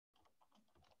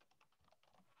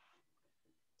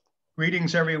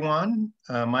Greetings, everyone.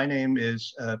 My name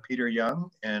is Peter Young,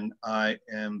 and I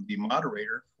am the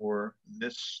moderator for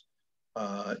this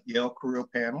Yale Career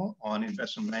Panel on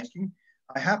investment banking.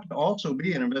 I happen to also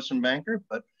be an investment banker,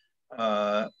 but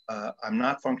I'm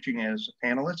not functioning as a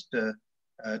panelist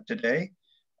today.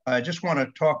 I just want to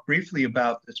talk briefly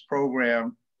about this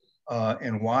program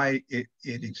and why it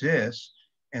exists,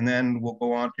 and then we'll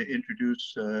go on to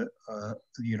introduce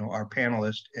our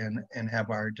panelists and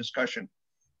have our discussion.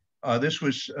 This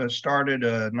was started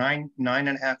nine and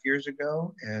a half years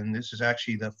ago, and this is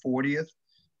actually the 40th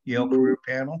Yale Career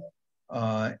Panel.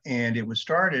 And it was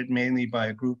started mainly by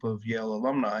a group of Yale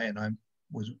alumni, and I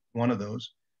was one of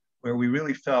those, where we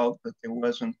really felt that there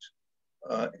wasn't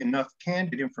enough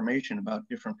candid information about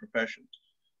different professions.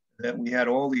 That we had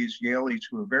all these Yaleys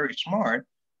who were very smart,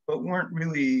 but weren't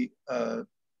really,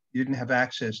 didn't have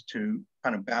access to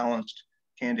kind of balanced,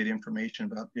 candid information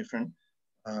about different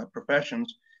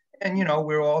professions. And, you know,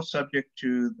 we're all subject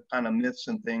to the kind of myths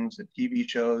and things that TV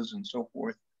shows and so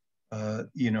forth,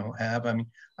 have. I mean,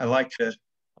 I like to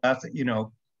laugh that,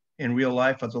 in real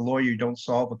life as a lawyer, you don't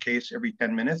solve a case every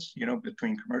 10 minutes,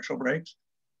 between commercial breaks.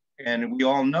 And we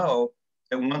all know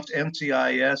that once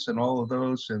NCIS and all of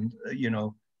those and,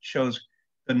 shows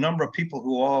the number of people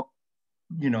who all,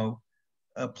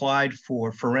 applied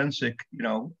for forensic,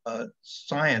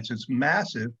 science is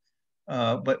massive.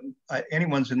 But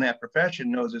anyone's in that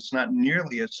profession knows it's not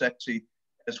nearly as sexy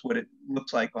as what it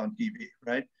looks like on TV,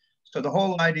 right? So the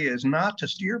whole idea is not to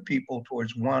steer people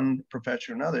towards one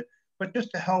profession or another, but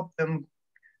just to help them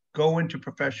go into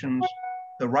professions,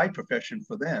 the right profession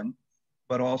for them,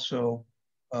 but also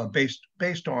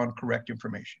based on correct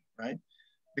information, right?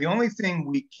 The only thing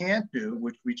we can't do,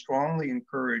 which we strongly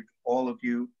encourage all of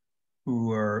you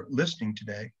who are listening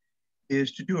today,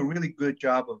 is to do a really good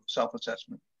job of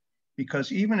self-assessment.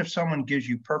 Because even if someone gives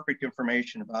you perfect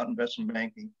information about investment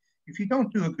banking, if you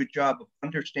don't do a good job of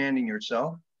understanding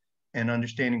yourself and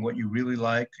understanding what you really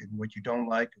like and what you don't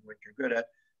like and what you're good at,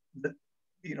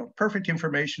 perfect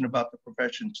information about the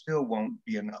profession still won't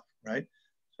be enough, right?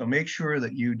 So make sure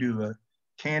that you do a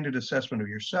candid assessment of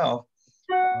yourself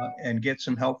and get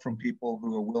some help from people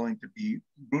who are willing to be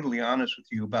brutally honest with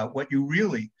you about what you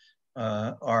really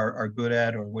are good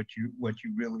at, or what you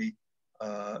really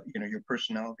your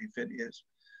personality fit is.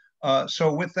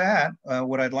 So with that,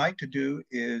 what I'd like to do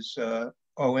is,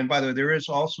 and by the way, there is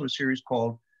also a series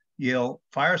called Yale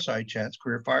Fireside Chats,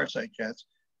 Career Fireside Chats,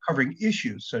 covering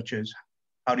issues such as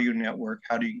how do you network,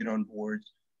 how do you get on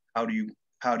boards, how do you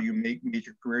make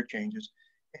major career changes,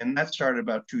 and that started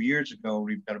about 2 years ago.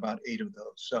 We've got about 8 of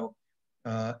those. So,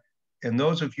 and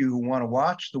those of you who want to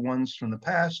watch the ones from the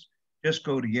past, just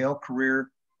go to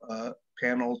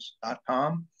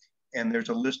yalecareerpanels.com. And there's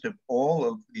a list of all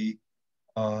of the,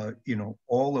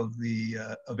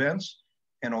 events,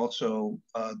 and also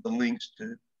the links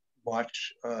to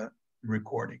watch the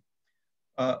recording.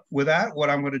 With that, what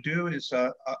I'm going to do is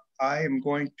I am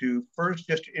going to first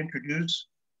just introduce.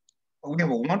 We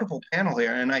have a wonderful panel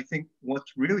here, and I think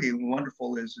what's really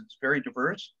wonderful is it's very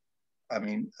diverse. I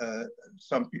mean,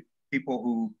 some people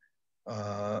who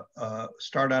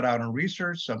start out in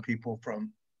research, some people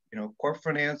from corporate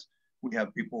finance. We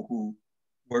have people who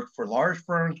work for large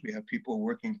firms. We have people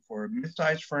working for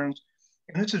mid-sized firms.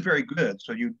 And this is very good.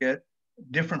 So you get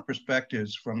different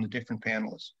perspectives from the different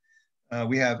panelists.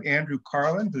 We have Andrew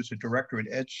Carlin, who's a director at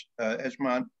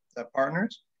Edgemont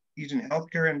Partners. He's in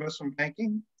healthcare investment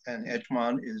banking, and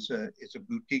Edgemont is a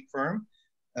boutique firm.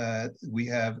 We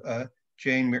have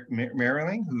Jane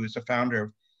Merriling, who is the founder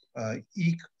of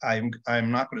I'm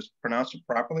not going to pronounce it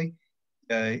properly,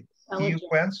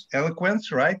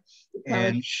 Eloquence, right?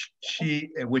 And she,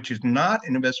 which is not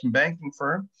an investment banking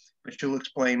firm, but she'll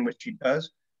explain what she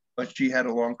does. But she had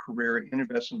a long career in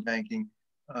investment banking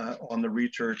on the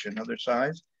research and other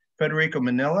sides. Federico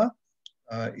Manila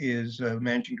is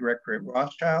managing director at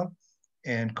Rothschild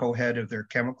and co-head of their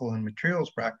chemical and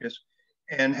materials practice,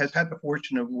 and has had the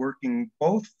fortune of working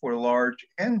both for large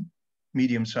and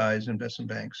medium-sized investment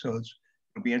banks. So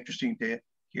it'll be interesting to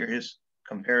hear his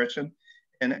comparison.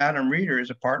 And Adam Reeder is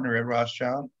a partner at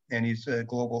Rothschild, and he's a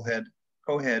global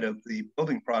co-head of the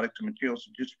building products and materials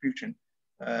and distribution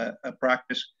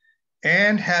practice,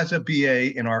 and has a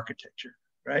BA in architecture,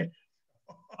 right?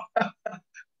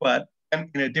 But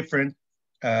went in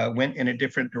a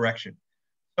different direction.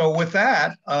 So with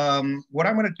that, what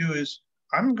I'm going to do is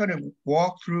I'm going to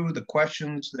walk through the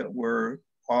questions that were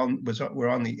on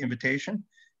the invitation,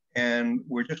 and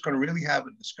we're just going to really have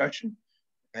a discussion,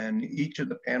 and each of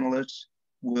the panelists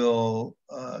will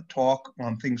talk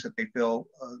on things that they feel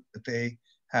that they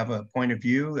have a point of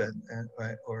view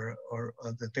or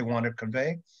that they want to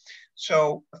convey.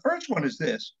 So the first one is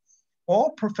this: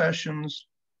 all professions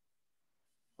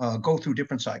go through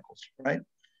different cycles, right?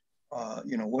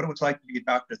 What it was like to be a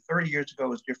doctor 30 years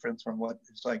ago is different from what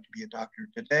it's like to be a doctor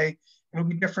today. It'll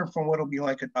be different from what it'll be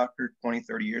like a doctor 20,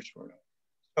 30 years from now.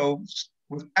 So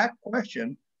with that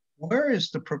question, where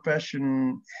is the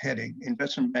profession heading,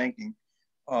 investment banking,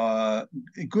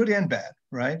 good and bad,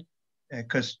 right?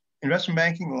 Because investment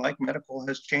banking, like medical,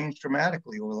 has changed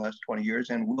dramatically over the last 20 years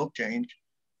and will change,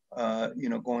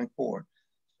 going forward.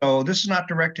 So this is not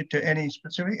directed to any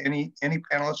specific, any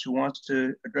panelist who wants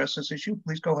to address this issue,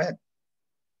 please go ahead.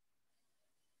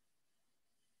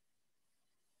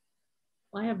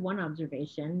 Well, I have one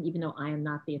observation, even though I am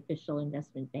not the official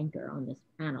investment banker on this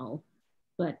panel,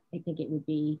 but I think it would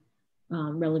be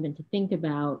relevant to think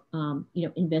about,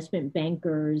 investment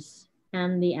bankers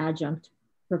and the adjunct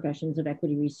professions of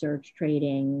equity research,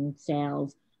 trading,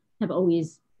 sales have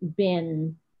always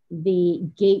been the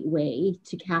gateway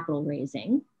to capital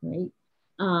raising, right?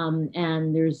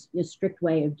 And there's a strict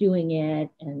way of doing it,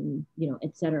 and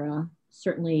et cetera.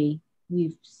 Certainly,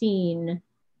 we've seen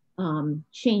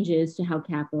changes to how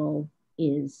capital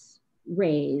is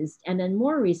raised, and then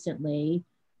more recently,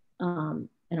 and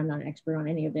I'm not an expert on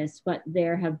any of this, but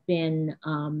there have been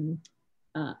an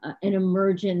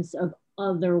emergence of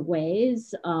other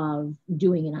ways of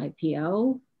doing an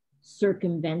IPO,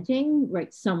 circumventing,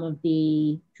 right, some of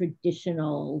the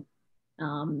traditional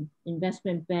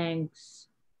investment banks,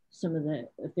 some of the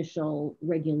official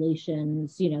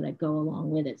regulations, that go along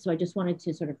with it. So I just wanted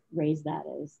to sort of raise that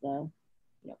as the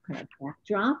kind of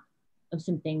backdrop of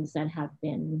some things that have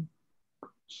been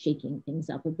shaking things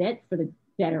up a bit, for the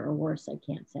better or worse, I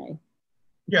can't say.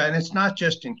 Yeah, and it's not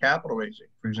just in capital raising.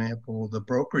 For example, the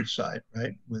brokerage side,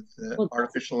 right, with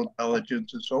artificial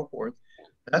intelligence and so forth,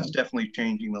 that's definitely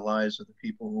changing the lives of the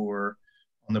people who are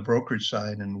on the brokerage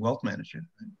side and wealth management.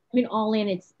 Right? I mean, all in,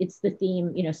 it's the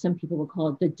theme. Some people will call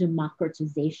it the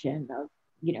democratization of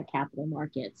capital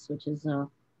markets, which is a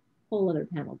whole other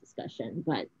panel discussion.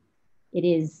 But it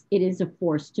is a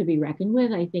force to be reckoned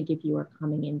with. I think if you are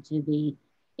coming into the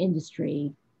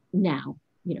industry now,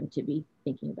 to be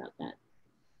thinking about that.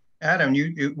 Adam,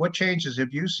 what changes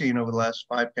have you seen over the last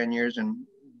 5, 10 years, and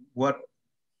what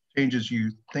changes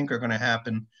you think are going to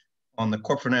happen on the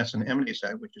corporate finance and M&A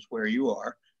side, which is where you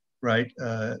are, right?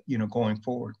 Going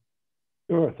forward.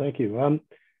 Sure, thank you.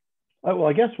 Well,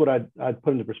 I guess what I'd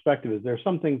put into perspective is there are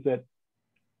some things that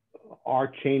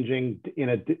are changing in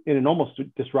an almost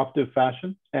disruptive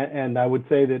fashion, and I would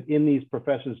say that in these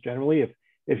professions generally,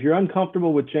 if you're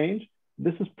uncomfortable with change,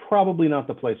 this is probably not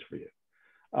the place for you.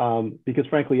 Because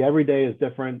frankly, every day is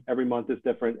different, every month is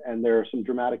different, and there are some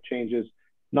dramatic changes,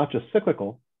 not just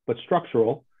cyclical, but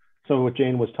structural. Some of what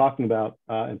Jane was talking about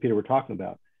and Peter were talking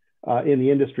about in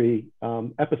the industry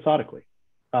episodically.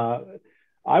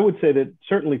 I would say that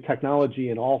certainly technology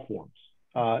in all forms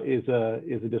is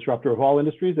a disruptor of all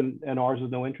industries, and ours is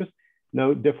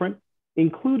no different,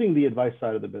 including the advice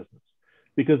side of the business,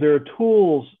 because there are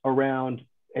tools around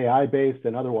AI-based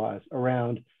and otherwise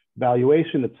around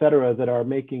valuation, et cetera, that are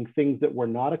making things that were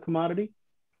not a commodity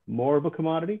more of a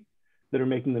commodity, that are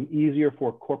making them easier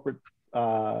for corporate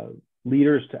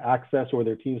leaders to access or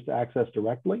their teams to access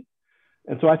directly.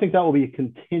 And so I think that will be a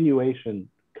continuation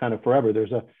kind of forever.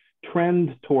 There's a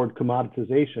trend toward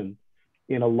commoditization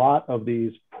in a lot of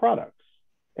these products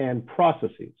and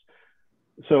processes.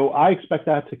 So I expect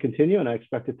that to continue, and I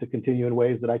expect it to continue in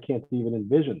ways that I can't even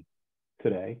envision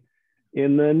today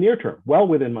in the near term, well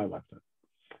within my lifetime.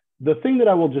 The thing that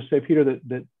I will just say, Peter,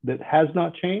 that has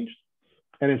not changed,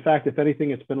 and in fact, if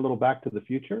anything, it's been a little back to the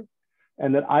future,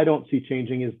 and that I don't see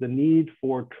changing, is the need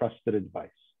for trusted advice.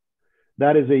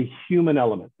 That is a human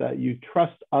element, that you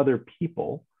trust other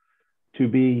people to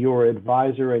be your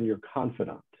advisor and your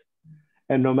confidant.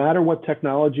 And no matter what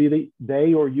technology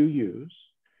they or you use,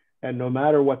 and no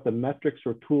matter what the metrics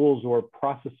or tools or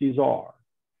processes are,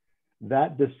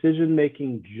 that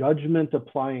decision-making,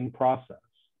 judgment-applying process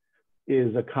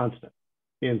is a constant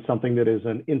in something that is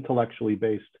an intellectually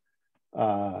based,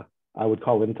 I would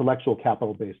call it intellectual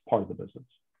capital-based part of the business.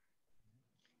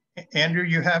 Andrew,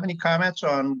 you have any comments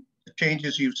on the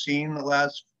changes you've seen the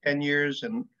last 10 years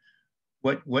and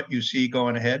what you see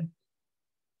going ahead?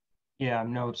 Yeah,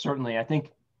 no, certainly. I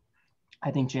think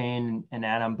Jane and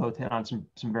Adam both hit on some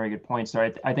very good points.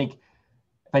 So I think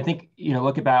if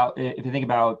you think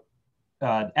about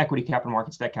equity capital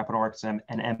markets, debt capital markets, and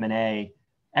M&A,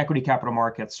 equity capital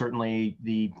markets, certainly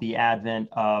the advent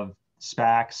of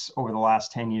SPACs over the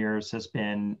last 10 years has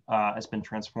been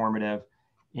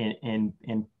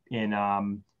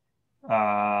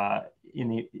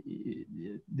in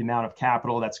the amount of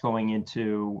capital that's going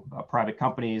into private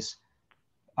companies.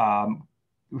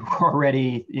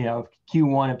 Already,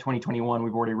 Q1 of 2021,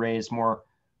 we've already raised more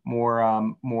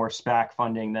SPAC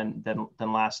funding than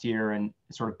last year, and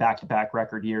sort of back-to-back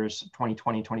record years,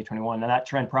 2020, 2021. Now that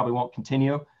trend probably won't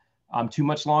continue too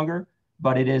much longer,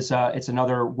 but it's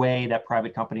another way that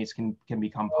private companies can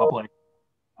become public.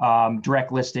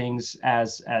 Direct listings,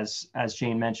 as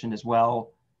Jane mentioned as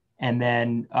well, and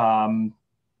then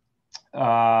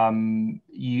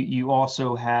you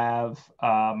also have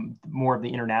more of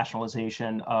the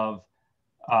internationalization of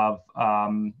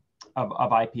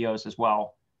IPOs as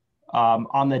well.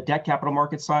 On the debt capital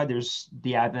market side, there's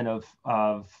the advent of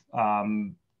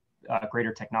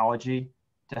greater technology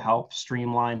to help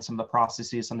streamline some of the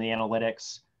processes, some of the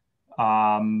analytics,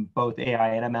 both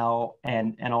AI and ML,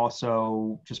 and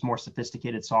also just more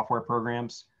sophisticated software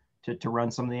programs to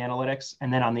run some of the analytics.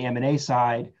 And then on the M&A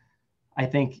side, I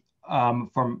think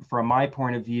from my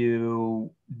point of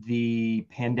view, the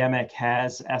pandemic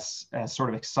has sort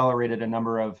of accelerated a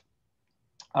number of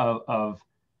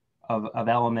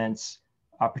elements,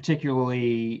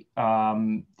 particularly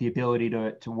the ability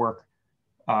to work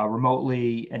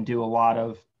remotely and do a lot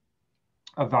of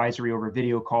advisory over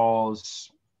video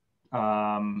calls.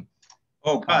 Oh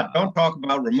God, don't talk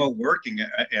about remote working,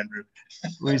 Andrew.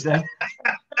 What is that?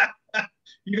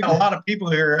 You got a lot of people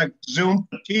here at Zoom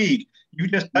fatigue. You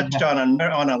just touched on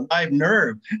a live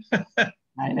nerve.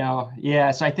 I know. Yeah.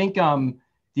 So I think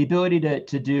the ability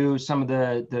to do some of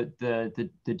the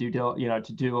due diligence,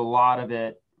 to do a lot of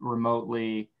it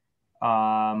remotely,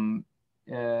 and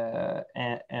I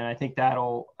think I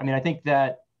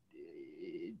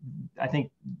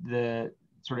think the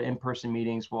sort of in-person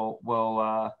meetings will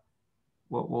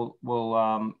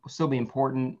still be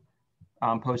important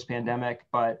post-pandemic,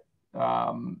 but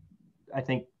I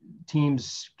think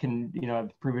teams can,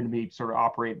 have proven to be sort of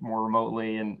operate more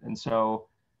remotely, and so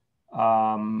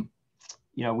the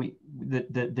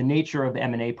nature of the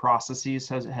M&A processes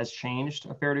has changed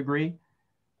a fair degree.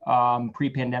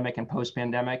 Pre-pandemic and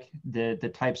post-pandemic,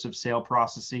 the types of sale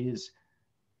processes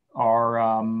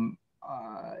are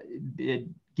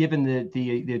given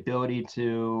the ability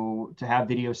to have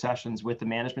video sessions with the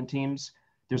management teams.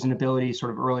 There's an ability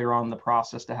sort of earlier on in the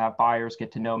process to have buyers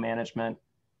get to know management,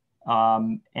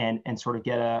 and sort of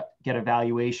get a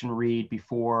valuation read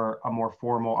before a more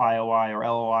formal IOI or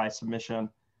LOI submission.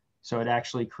 So it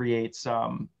actually creates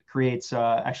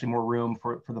actually more room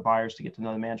for the buyers to get to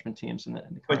know the management teams in the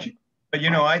But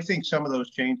I think some of those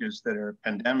changes that are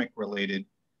pandemic related,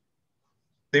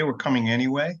 they were coming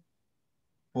anyway,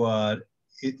 but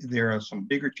there are some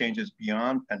bigger changes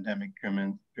beyond pandemic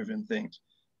driven things.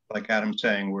 Like Adam's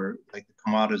saying, where like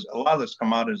a lot of this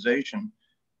commoditization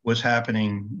was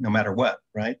happening no matter what,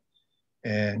 right?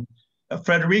 And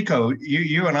Federico,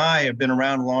 you and I have been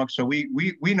around long, so we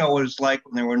know what it's like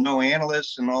when there were no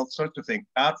analysts and all sorts of things.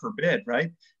 God forbid,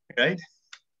 right? Right?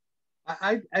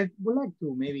 I would like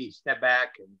to maybe step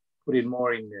back and put it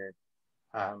more in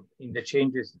the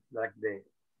changes, like the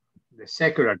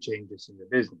secular changes in the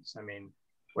business. I mean,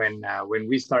 when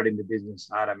we started the business,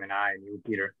 Adam and I and you,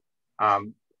 Peter, a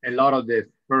lot of the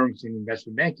firms in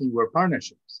investment banking were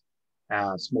partnerships,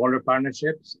 smaller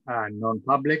partnerships,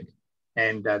 non-public.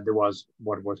 And there was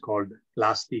what was called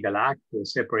Glass-Steagall Act, that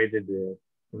separated the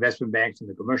investment banks and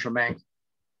the commercial banks.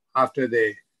 After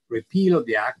the repeal of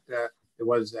the act, there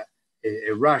was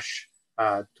a rush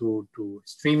to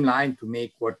streamline, to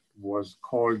make what was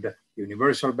called the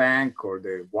universal bank or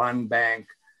the one bank,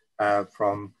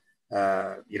 from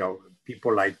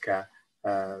people like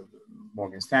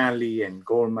Morgan Stanley and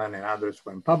Goldman and others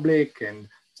went public, and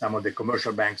some of the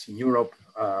commercial banks in Europe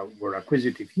were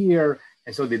acquisitive here.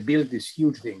 And so they built these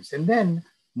huge things. And then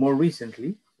more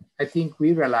recently, I think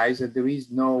we realized that there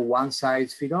is no one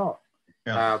size fit all.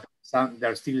 Yeah.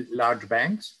 There are still large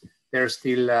banks. There are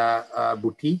still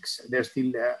boutiques. There's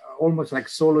still almost like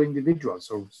solo individuals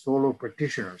or solo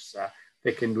practitioners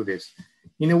that can do this.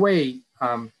 In a way,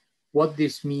 what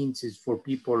this means is for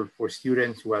people, for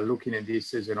students who are looking at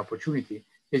this as an opportunity,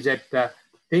 is that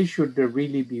they should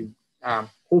really be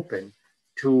open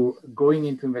to going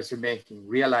into investment banking,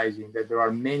 realizing that there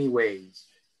are many ways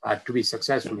to be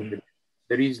successful in the.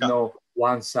 There is no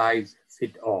one size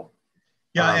fit all.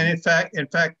 Yeah, and in fact, I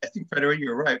think, Federico,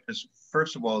 you're right, because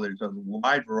first of all, there's a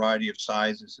wide variety of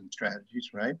sizes and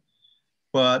strategies, right?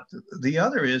 But the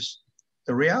other is,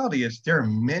 the reality is there are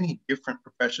many different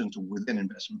professions within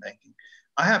investment banking.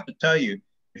 I have to tell you,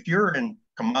 if you're in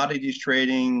commodities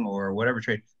trading or whatever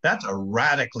trade, that's a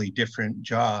radically different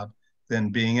job than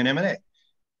being in M&A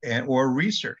or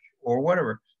research or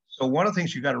whatever. So one of the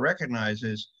things you got to recognize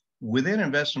is within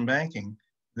investment banking,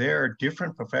 there are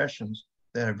different professions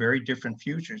that have very different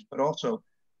futures, but also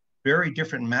very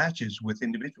different matches with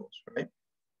individuals, right?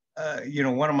 You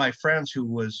know, one of my friends who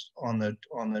was on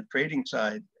the trading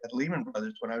side at Lehman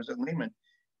Brothers when I was at Lehman,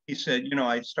 he said, you know,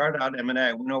 I started out M&A,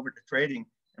 I went over to trading,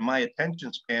 and my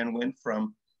attention span went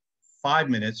from 5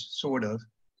 minutes, sort of,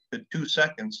 to 2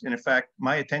 seconds. And in fact,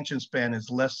 my attention span is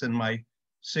less than my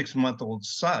 6-month-old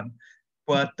son.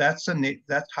 But that's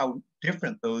how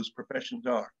different those professions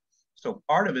are. So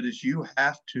part of it is you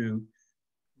have to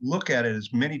look at it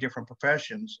as many different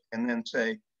professions and then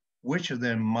say, which of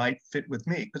them might fit with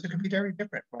me? Because it could be very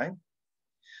different, right?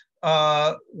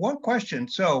 One question.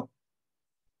 So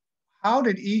how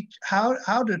did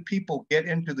people get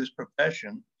into this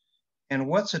profession? And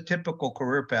what's a typical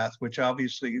career path, which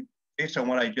obviously, based on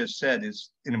what I just said,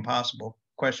 is an impossible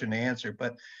question to answer.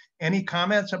 But any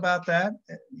comments about that?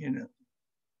 You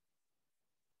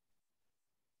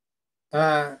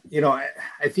know,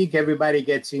 I think everybody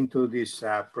gets into these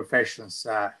professions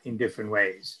in different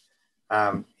ways.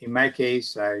 In my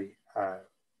case, I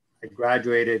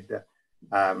graduated.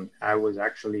 I was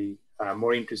actually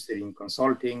more interested in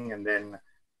consulting, and then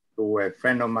through a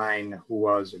friend of mine who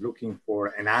was looking for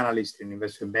an analyst in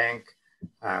investment bank,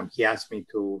 he asked me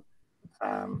to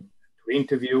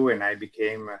interview, and I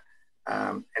became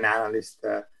an analyst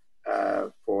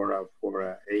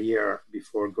for a year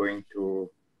before going to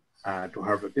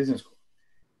Harvard Business School.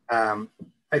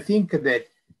 I think that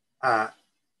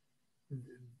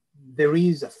there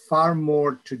is far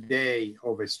more today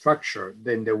of a structure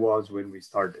than there was when we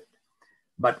started.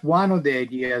 But one of the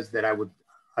ideas that I would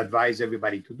advise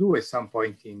everybody to do at some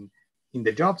point in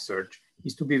the job search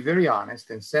is to be very honest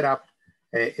and set up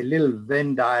a little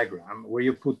Venn diagram where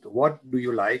you put what do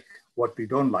you like, what you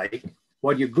don't like,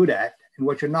 what you're good at, and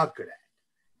what you're not good at.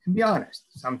 And be honest.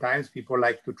 Sometimes people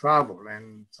like to travel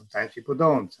and sometimes people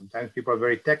don't. Sometimes people are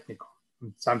very technical.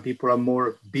 Some people are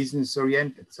more business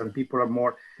oriented. Some people are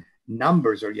more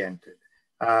numbers oriented.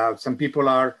 Some people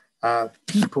are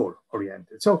people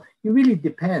oriented. So it really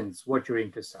depends what your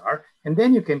interests are. And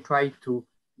then you can try to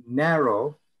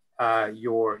narrow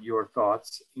your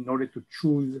thoughts in order to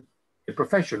choose a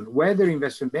profession. Whether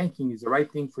investment banking is the right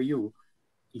thing for you,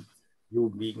 if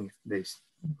you being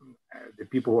the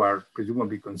people who are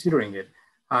presumably considering it,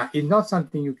 is not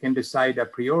something you can decide a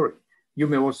priori. You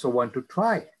may also want to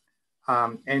try it.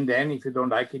 And then if you don't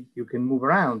like it, you can move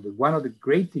around. One of the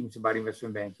great things about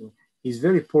investment banking is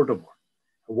very portable.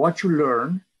 What you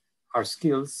learn are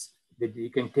skills that you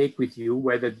can take with you,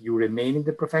 whether you remain in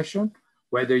the profession,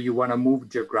 whether you want to move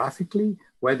geographically,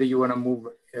 whether you want to move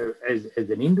as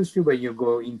an industry, where you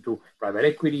go into private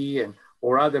equity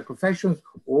or other professions,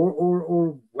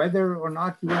 or whether or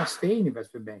not you want to stay in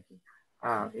investment banking.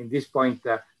 In this point,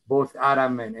 both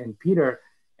Adam and Peter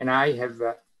and I have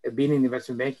been in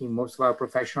investment banking most of our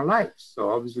professional lives. So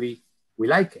obviously we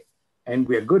like it and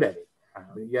we are good at it.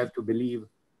 You have to believe,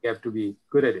 you have to be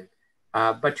good at it.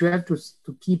 But you have to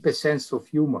keep a sense of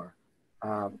humor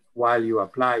while you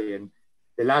apply. And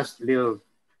the last little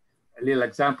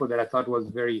example that I thought was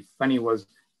very funny was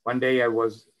one day I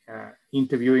was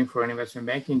interviewing for an investment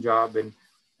banking job, and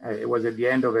it was at the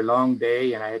end of a long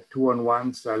day, and I had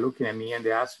two-on-ones looking at me, and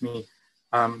they asked me,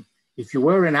 if you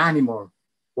were an animal,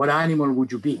 what animal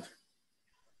would you be?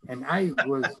 And I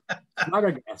was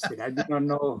flabbergasted. I did not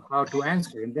know how to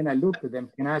answer. And then I looked at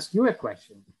them, can I ask you a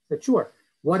question? I said, sure.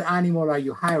 What animal are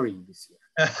you hiring this year?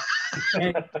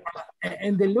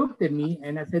 and they looked at me,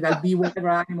 and I said, I'll be whatever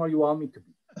animal you want me to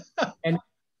be. And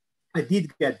I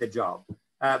did get the job.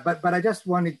 But I just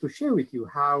wanted to share with you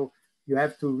how you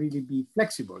have to really be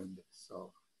flexible in this.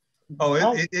 So,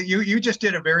 you just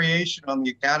did a variation on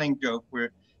the accounting joke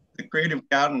where the creative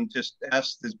accountant just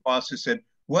asked his boss, who said,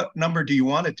 "What number do you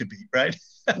want it to be?" Right?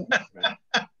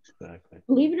 Exactly.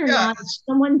 Believe it or not,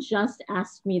 someone just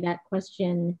asked me that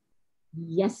question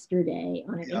yesterday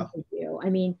on an interview. I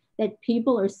mean, that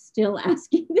people are still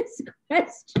asking this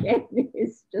question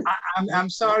is just. I'm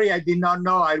sorry, I did not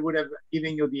know. I would have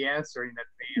given you the answer in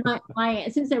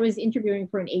advance. Since I was interviewing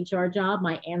for an HR job,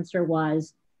 my answer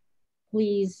was,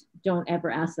 please don't ever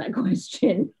ask that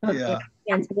question. Yeah.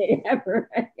 Ever.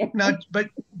 Now, but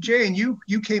Jane,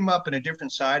 you came up in a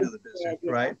different side of the business,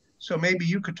 right? So maybe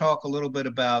you could talk a little bit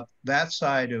about that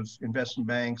side of investment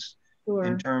banks. Sure.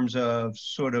 In terms of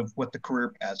sort of what the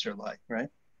career paths are like, right?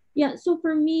 Yeah, so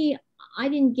for me, I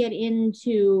didn't get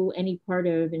into any part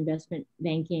of investment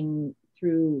banking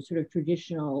through sort of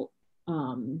traditional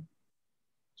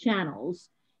channels,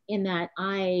 in that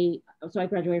I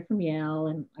graduated from Yale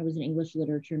and I was an English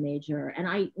literature major, and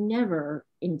I never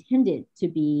intended to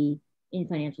be in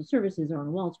financial services or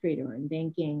on Wall Street or in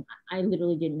banking. I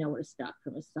literally didn't know what a stock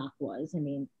from a stock was. I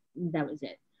mean, that was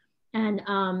it. And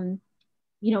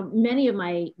many of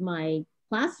my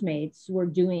classmates were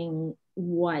doing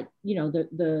what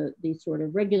the sort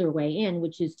of regular way in,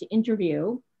 which is to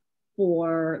interview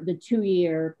for the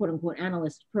 2-year quote unquote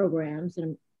analyst programs.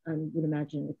 And I would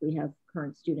imagine if we have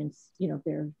current students, if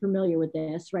they're familiar with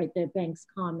this, right? The banks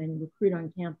come and recruit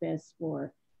on campus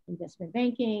for investment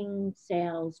banking,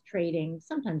 sales, trading,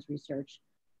 sometimes research.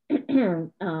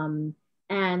 And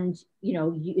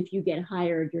if you get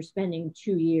hired, you're spending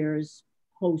 2 years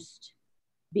post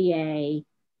BA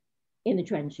in the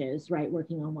trenches, right,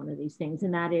 working on one of these things,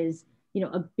 and that is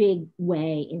a big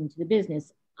way into the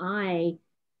business. I,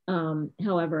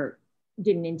 however,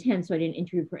 didn't intend, so I didn't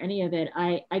interview for any of it.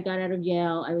 I got out of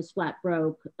Yale. I was flat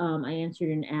broke. I answered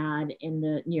an ad in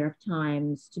the New York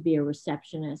Times to be a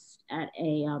receptionist at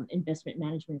a investment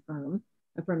management firm,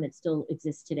 a firm that still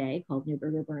exists today called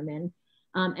Neuberger Berman.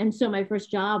 And so my first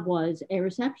job was a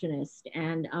receptionist.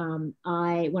 And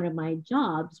one of my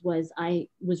jobs was I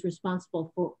was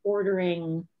responsible for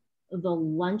ordering the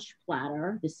lunch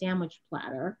platter, the sandwich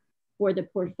platter for the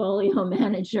portfolio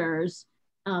managers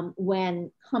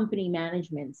when company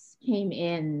managements came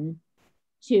in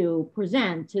to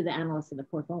present to the analysts and the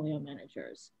portfolio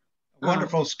managers.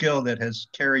 Wonderful skill that has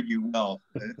carried you well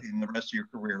in the rest of your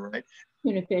career, right?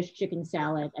 Tuna fish, chicken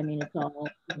salad. I mean, it's all,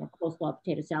 coleslaw,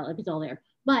 potato salad, it's all there.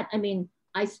 But I mean,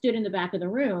 I stood in the back of the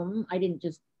room. I didn't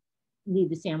just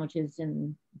leave the sandwiches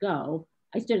and go.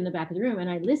 I stood in the back of the room and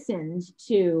I listened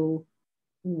to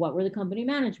what were the company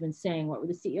management saying, what were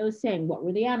the CEOs saying, what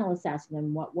were the analysts asking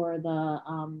them, what were the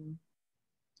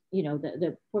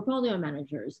portfolio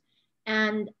managers.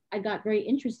 And I got very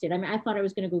interested. I mean, I thought I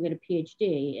was going to go get a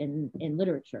PhD in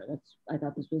literature. I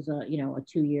thought this was a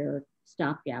 2-year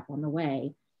stopgap on the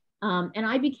way. And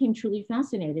I became truly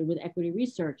fascinated with equity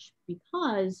research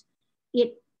because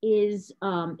it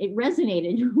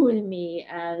resonated with me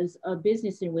as a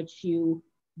business in which you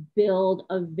build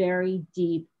a very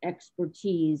deep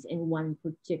expertise in one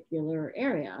particular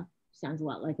area. Sounds a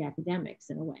lot like academics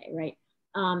in a way, right?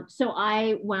 So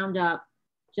I wound up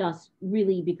just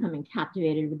really becoming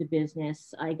captivated with the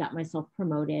business. I got myself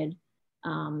promoted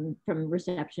from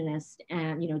receptionist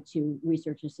and to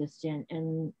research assistant,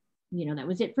 and that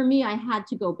was it for me. I had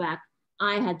to go back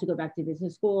to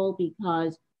business school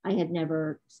because I had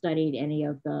never studied any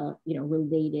of the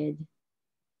related.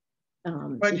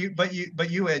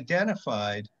 But you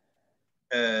identified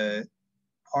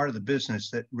part of the business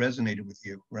that resonated with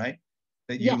you, right?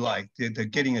 That you liked, the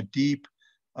getting a deep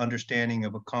understanding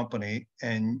of a company,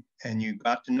 and you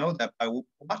got to know that by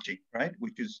watching, right?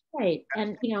 Which is right.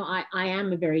 And I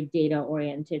am a very data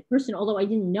oriented person, although I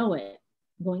didn't know it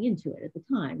going into it at the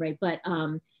time, right? But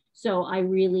so I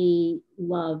really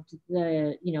loved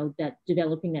that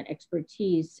developing that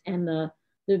expertise and the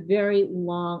very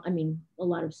long, I mean, a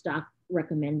lot of stock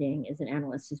recommending as an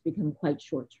analyst has become quite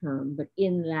short term, but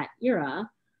in that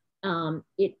era,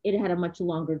 it had a much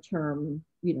longer term,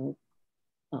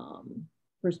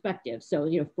 perspective. So,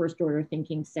 first order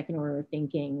thinking, second order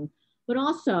thinking, but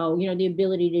also, the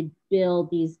ability to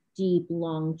build these deep,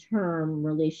 long-term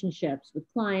relationships with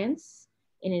clients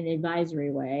in an advisory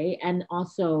way, and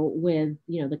also with,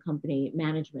 the company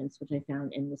managements, which I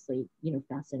found endlessly,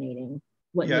 fascinating.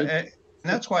 And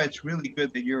that's why it's really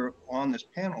good that you're on this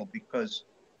panel, because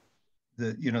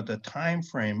the time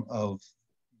frame of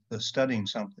the studying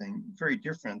something very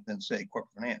different than, say,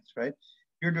 corporate finance, right?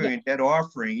 You're doing a debt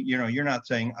offering, you're not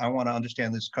saying, I want to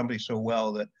understand this company so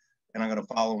well that, and I'm going to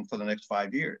follow them for the next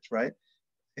 5 years, right?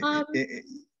 I'm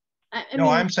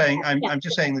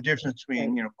just saying the difference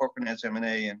between, corporate finance,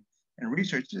 M&A and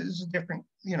research is different,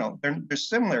 there's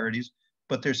similarities,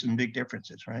 but there's some big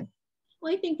differences, right?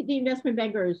 Well, I think the investment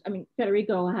bankers, I mean,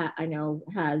 Federico, I know,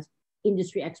 has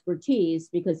industry expertise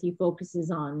because he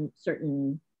focuses on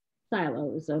certain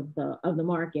silos of the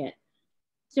market,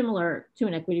 similar to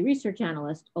an equity research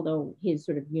analyst, although his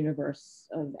sort of universe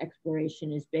of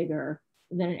exploration is bigger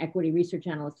than an equity research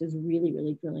analyst is really,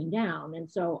 really drilling down.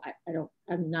 And so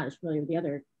I'm not as familiar with the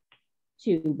other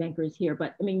two bankers here,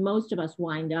 but I mean, most of us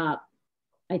wind up,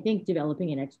 I think,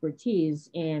 developing an expertise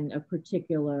in a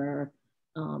particular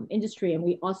industry. And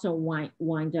we also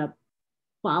wind up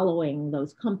following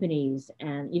those companies.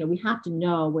 And, we have to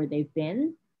know where they've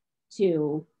been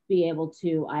to be able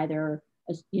to either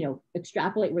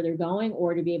extrapolate where they're going,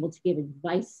 or to be able to give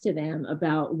advice to them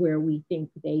about where we think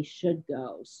they should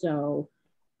go. So,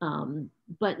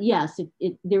 but yes,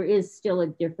 there is still a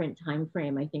different time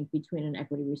frame, I think, between an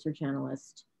equity research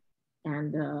analyst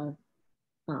and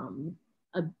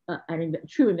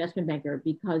true investment banker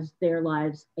because their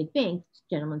lives, I think,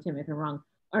 gentlemen, tell me if I'm wrong,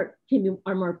 are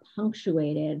more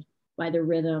punctuated by the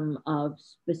rhythm of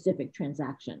specific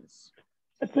transactions?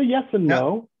 I'd say yes and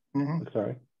no. Mm-hmm.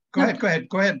 Sorry. Go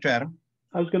ahead, Adam.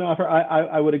 I was going to offer,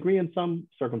 I would agree in some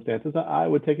circumstances. I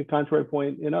would take a contrary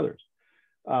point in others.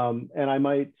 And I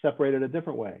might separate it a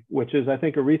different way, which is I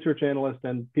think a research analyst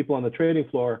and people on the trading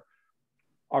floor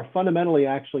are fundamentally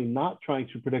actually not trying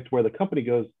to predict where the company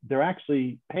goes. They're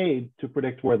actually paid to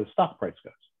predict where the stock price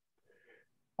goes.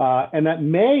 And that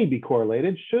may be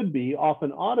correlated, should be,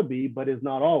 often ought to be, but is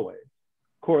not always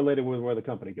correlated with where the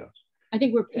company goes. I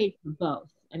think we're paid for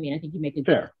both. I mean, I think you make a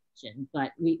Fair. distinction,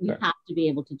 but we have to be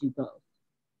able to do both.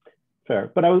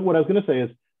 Fair. But what I was going to say is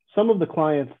some of the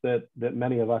clients that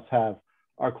many of us have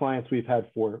are clients we've had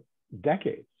for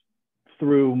decades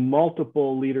through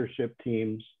multiple leadership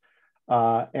teams.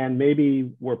 And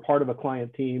maybe we're part of a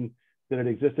client team that had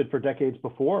existed for decades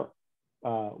before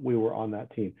we were on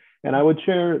that team. And I would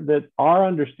share that our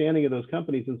understanding of those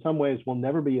companies in some ways will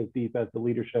never be as deep as the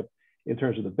leadership in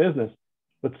terms of the business,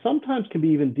 but sometimes can be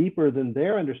even deeper than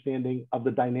their understanding of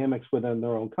the dynamics within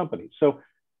their own company. So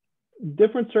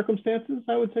different circumstances,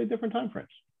 I would say different timeframes.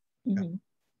 Mm-hmm.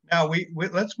 Now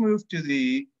let's move to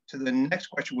the next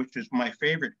question, which is my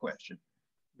favorite question,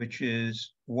 which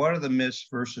is what are the myths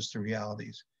versus the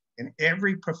realities? In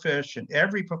every profession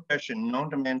known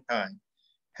to mankind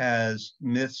has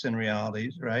myths and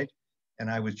realities, right? And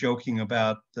I was joking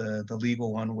about the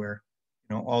legal one where,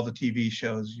 all the TV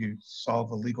shows, you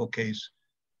solve a legal case,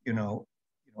 10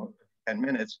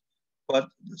 minutes. But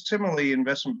similarly,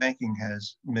 investment banking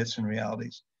has myths and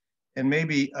realities. And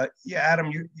maybe,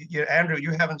 Adam, Andrew,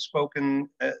 you haven't spoken,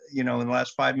 in the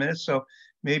last 5 minutes. So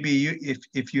maybe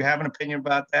if you have an opinion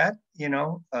about that,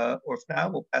 or if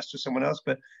not, we'll pass to someone else.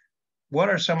 But what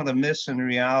are some of the myths and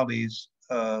realities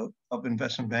of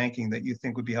investment banking that you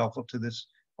think would be helpful to this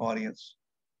audience?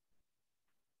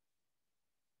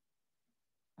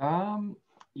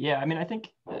 Yeah, I mean, I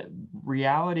think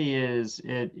reality is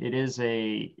it is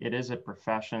a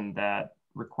profession that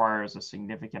requires a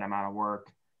significant amount of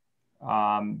work.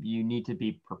 You need to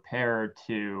be prepared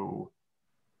to,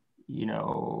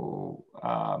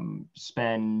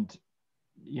 spend,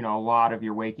 a lot of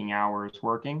your waking hours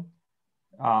working.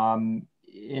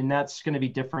 And that's going to be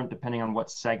different depending on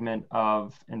what segment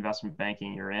of investment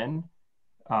banking you're in.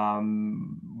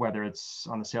 Whether it's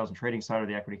on the sales and trading side or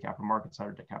the equity capital market side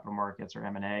or the capital markets or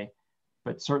M&A.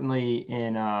 But certainly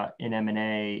in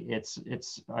M&A, it's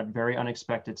very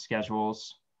unexpected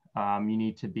schedules. You have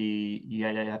to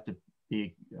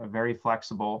be very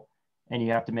flexible, and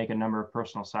you have to make a number of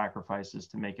personal sacrifices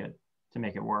to make it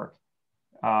work.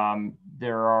 I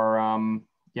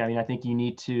think you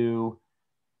need to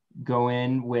go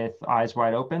in with eyes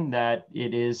wide open that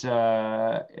it is,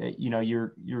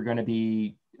 you're going to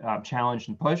be challenged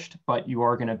and pushed, but you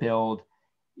are going to build.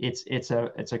 It's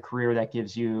a career that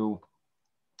gives you,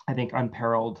 I think,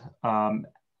 unparalleled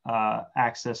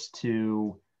access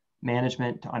to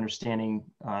management, to understanding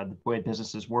the way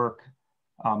businesses work,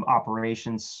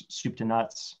 operations, soup to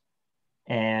nuts,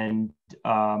 and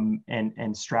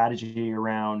strategy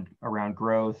around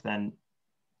growth and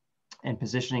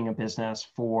positioning a business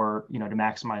for, to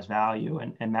maximize value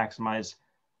and maximize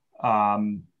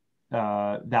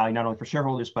value not only for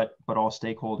shareholders but all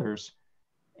stakeholders.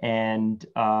 And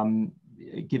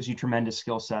it gives you tremendous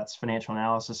skill sets, financial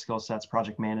analysis skill sets,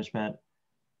 project management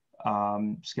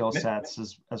skill sets,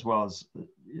 as well as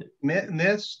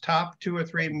myths. Top 2 or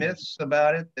 3 myths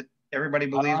about it that everybody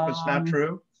believes but it's not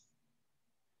true.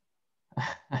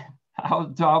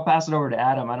 I'll pass it over to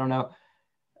Adam. I don't know.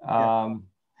 I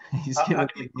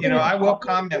will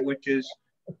comment, which is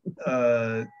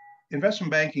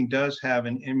investment banking does have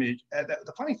an image.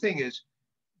 The funny thing is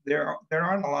there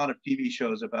aren't a lot of TV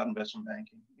shows about investment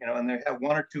banking, and they have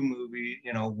 1 or 2 movies,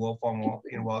 Wolf on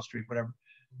Wall Street, whatever.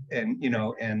 And,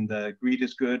 Greed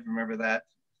is Good. Remember that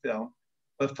film?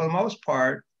 But for the most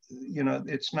part,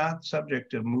 it's not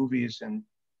subject to movies and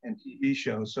TV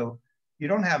shows. So you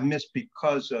don't have myths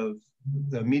because of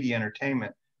the media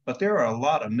entertainment, but there are a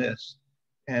lot of myths.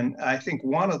 And I think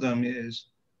one of them is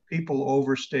people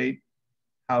overstate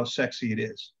how sexy it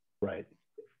is. Right.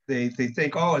 They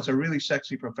think, oh, it's a really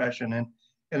sexy profession. And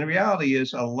the reality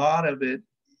is a lot of it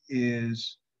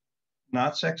is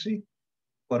not sexy,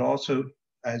 but also,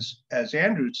 as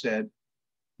Andrew said,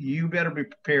 you better be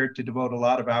prepared to devote a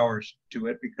lot of hours to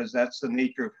it because that's the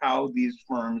nature of how these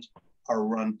firms are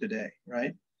run today,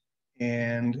 right?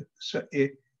 And so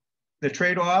the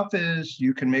trade-off is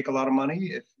you can make a lot of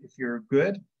money if you're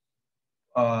good,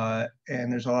 and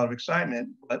there's a lot of excitement,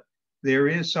 but there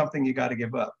is something you got to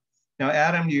give up. Now,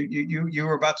 Adam, you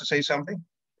were about to say something?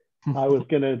 I was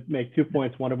going to make 2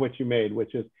 points, one of which you made,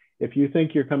 which is if you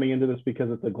think you're coming into this because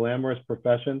it's a glamorous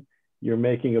profession, you're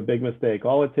making a big mistake.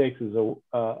 All it takes is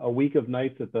a week of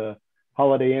nights at the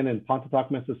Holiday Inn in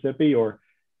Pontotoc, Mississippi, or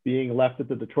being left at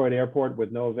the Detroit airport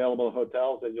with no available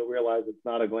hotels, and you'll realize it's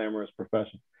not a glamorous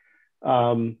profession.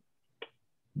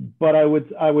 But I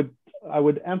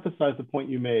would emphasize the point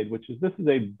you made, which is this is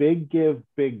a big give,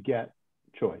 big get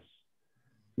choice,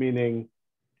 meaning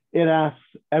it asks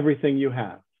everything you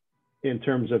have in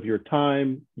terms of your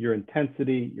time, your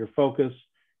intensity, your focus.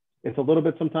 It's a little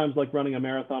bit sometimes like running a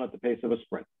marathon at the pace of a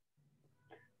sprint.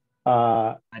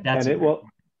 And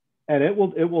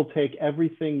it will take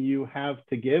everything you have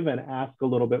to give and ask a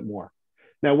little bit more.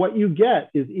 Now, what you get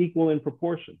is equal in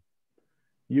proportion.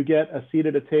 You get a seat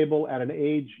at a table at an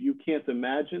age you can't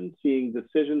imagine, seeing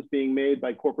decisions being made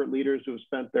by corporate leaders who have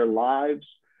spent their lives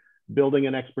building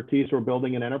an expertise or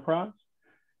building an enterprise.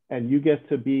 And you get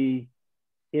to be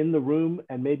in the room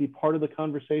and maybe part of the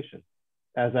conversation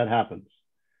as that happens.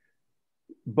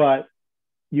 But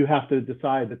you have to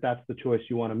decide that that's the choice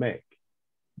you want to make,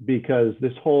 because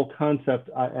this whole concept,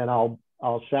 and I'll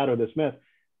shadow this myth,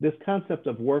 this concept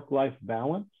of work-life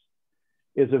balance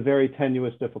is a very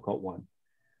tenuous, difficult one.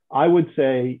 I would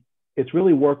say it's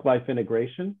really work-life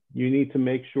integration. You need to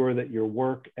make sure that your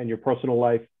work and your personal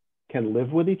life can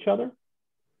live with each other,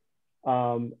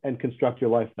 and construct your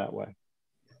life that way.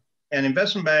 And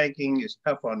investment banking is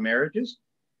tough on marriages.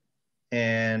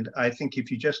 And I think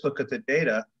if you just look at the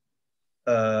data,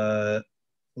 a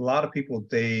lot of people,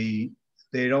 they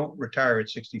don't retire at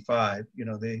 65. You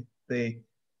know, they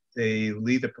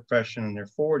leave the profession in their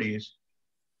 40s,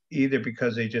 either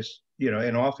because they just, you know,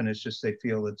 and often it's just they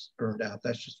feel it's burned out.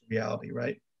 That's just reality,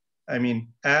 right? I mean,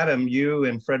 Adam, you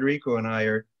and Federico and I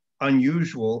are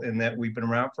unusual in that we've been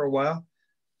around for a while.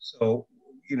 So,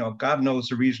 you know, God knows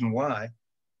the reason why.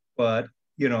 But,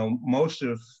 you know,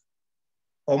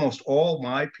 almost all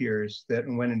my peers that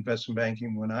went investment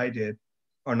banking when I did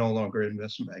are no longer in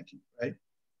investment banking, right?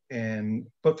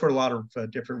 But for a lot of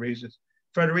different reasons.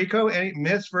 Federico, any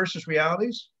myths versus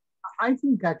realities? I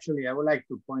think actually I would like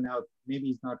to point out, maybe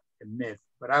it's not a myth,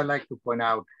 but I'd like to point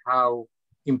out how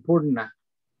important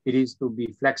it is to be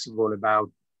flexible about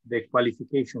the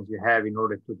qualifications you have in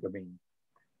order to come in.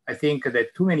 I think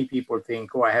that too many people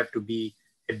think, oh, I have to be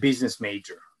a business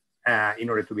major in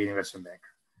order to be an investment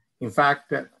banker. In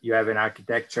fact, you have an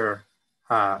architecture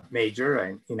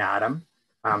major in Adam.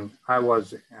 I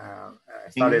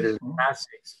started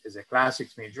as a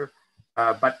classics major,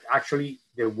 but actually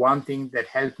the one thing that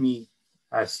helped me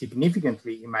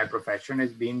significantly in my profession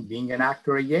has been being an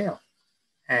actor at Yale.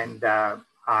 And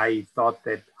I thought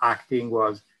that acting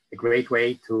was a great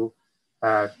way to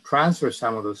transfer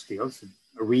some of those skills,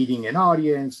 reading an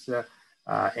audience,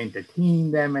 entertaining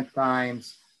them at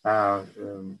times,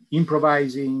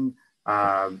 improvising,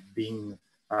 being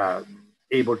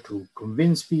able to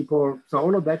convince people. So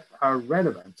all of that are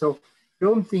relevant. So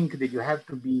don't think that you have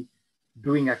to be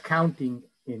doing accounting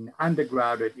in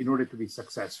undergraduate in order to be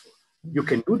successful. You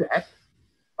can do that,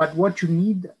 but what you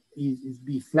need is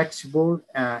be flexible.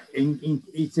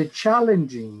 It's a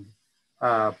challenging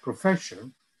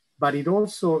profession, but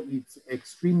it's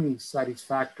extremely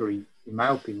satisfactory, in my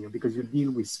opinion, because you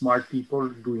deal with smart people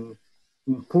doing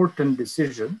important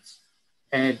decisions.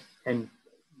 And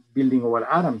building on what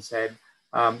Adam said,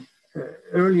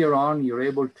 earlier on, you're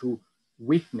able to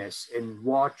witness and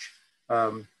watch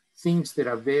things that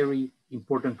are very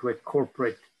important to a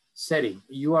corporate setting.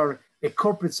 You are a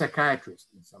corporate psychiatrist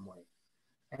in some way.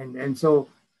 And so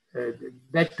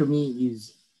that to me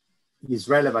is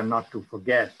relevant not to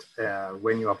forget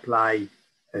when you apply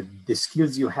the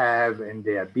skills you have and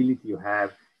the ability you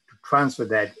have to transfer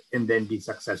that and then be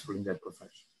successful in that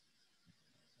profession.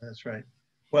 That's right.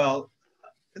 Well,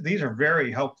 these are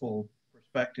very helpful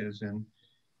perspectives, and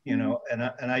you know,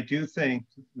 and I do think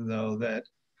though that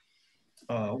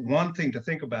one thing to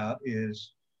think about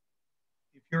is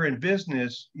if you're in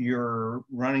business, you're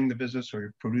running the business or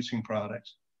you're producing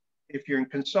products. If you're in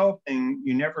consulting,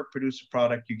 you never produce a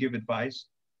product, you give advice,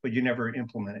 but you never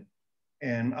implement it.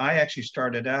 And I actually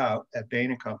started out at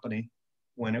Bain & Company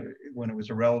when it was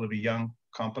a relatively young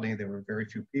company. There were very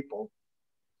few people,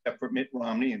 except for Mitt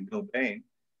Romney and Bill Bain.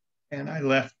 And I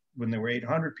left when there were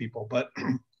 800 people, but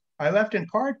I left in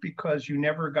part because you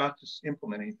never got to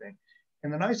implement anything.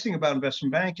 And the nice thing about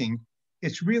investment banking,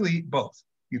 it's really both.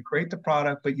 You create the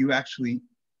product, but you actually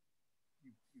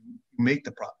make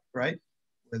the product, right?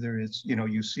 Whether it's, you know,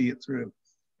 you see it through.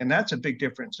 And that's a big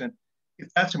difference. And if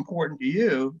that's important to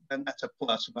you, then that's a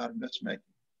plus about investment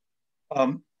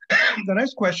banking. The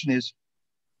next question is,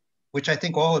 which I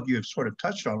think all of you have sort of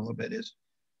touched on a little bit, is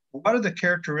what are the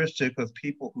characteristics of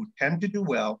people who tend to do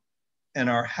well and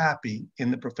are happy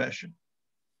in the profession?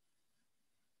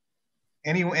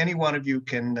 Any one of you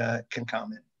can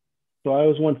comment. So I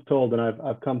was once told, and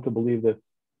I've come to believe this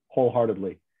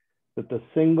wholeheartedly, that the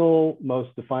single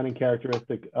most defining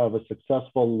characteristic of a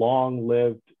successful,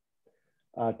 long-lived,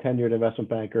 tenured investment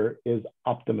banker is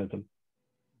optimism.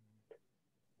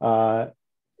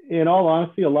 In all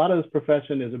honesty, a lot of this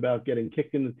profession is about getting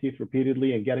kicked in the teeth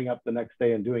repeatedly and getting up the next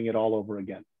day and doing it all over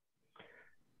again.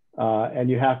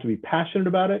 And you have to be passionate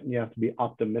about it, and you have to be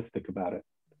optimistic about it.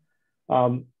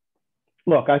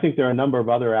 Look, I think there are a number of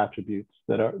other attributes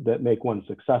that make one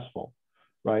successful,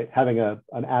 right? Having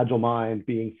an agile mind,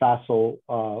 being facile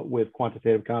with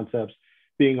quantitative concepts,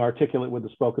 being articulate with the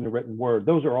spoken and written word.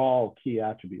 Those are all key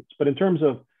attributes. But in terms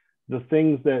of the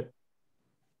things that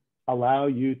allow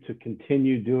you to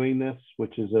continue doing this,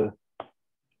 which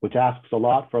asks a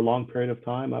lot for a long period of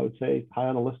time, I would say high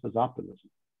on the list is optimism.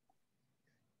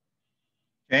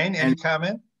 Jane, any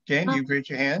comment? Jane, you've raised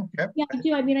your hand. Yep. Yeah, I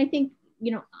do. I mean, I think,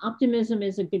 optimism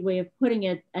is a good way of putting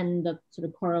it. And the sort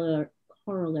of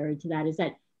corollary to that is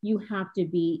that you have to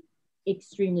be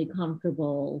extremely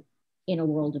comfortable in a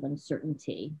world of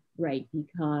uncertainty, right?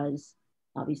 Because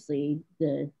obviously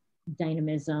the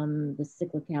dynamism, the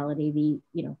cyclicality,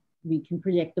 we can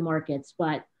predict the markets,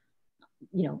 but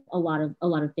a lot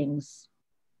of things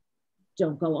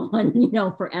don't go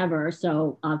on, forever.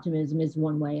 So optimism is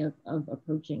one way of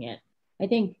approaching it. I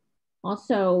think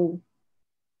also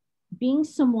being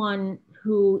someone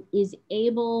who is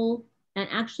able and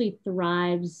actually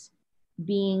thrives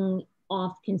being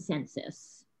off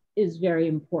consensus is very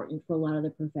important for a lot of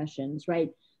the professions, right?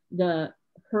 The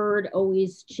herd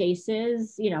always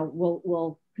chases,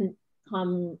 will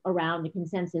come around the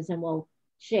consensus and will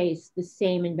chase the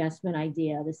same investment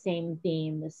idea, the same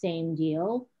theme, the same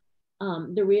deal.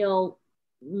 The real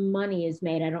money is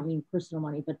made, I don't mean personal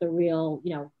money, but the real,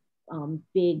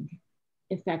 big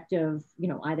effective,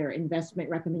 either investment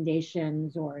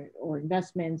recommendations or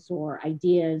investments or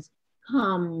ideas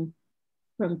come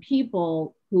from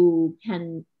people who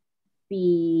can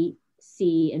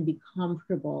see and be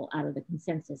comfortable out of the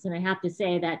consensus. And I have to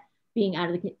say that being out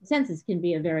of the consensus can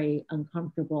be a very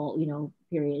uncomfortable,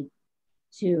 period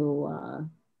to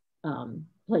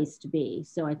place to be.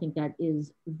 So I think that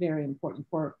is very important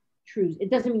for true. It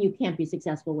doesn't mean you can't be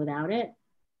successful without it,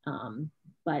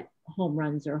 but home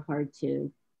runs are hard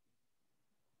to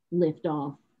lift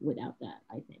off without that,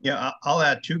 I think. Yeah, I'll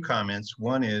add two comments.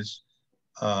 One is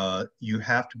you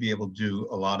have to be able to do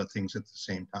a lot of things at the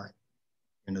same time.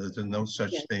 There's no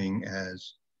such thing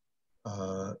as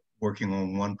working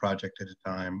on one project at a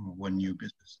time, one new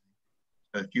business.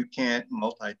 So if you can't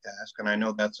multitask, and I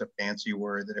know that's a fancy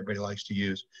word that everybody likes to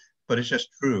use, but it's just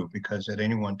true, because at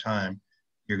any one time,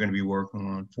 you're going to be working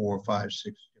on 4, 5, 6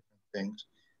 different things.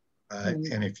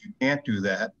 And if you can't do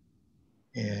that,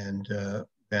 and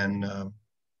then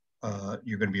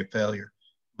you're going to be a failure.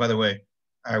 By the way,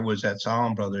 I was at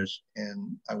Salomon Brothers,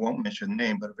 and I won't mention the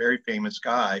name, but a very famous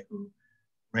guy who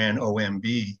ran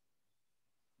OMB,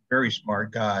 very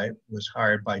smart guy, was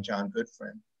hired by John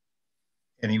Goodfriend.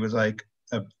 And he was like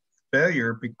a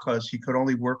failure because he could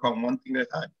only work on one thing at a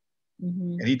time.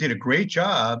 Mm-hmm. And he did a great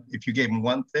job if you gave him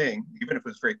one thing, even if it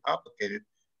was very complicated,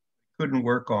 couldn't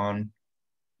work on,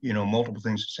 multiple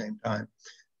things at the same time.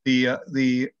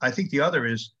 I think the other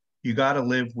is you got to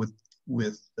live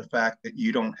with the fact that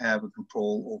you don't have a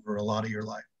control over a lot of your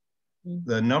life. Mm-hmm.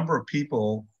 The number of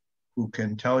people who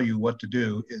can tell you what to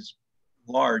do is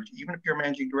large, even if you're a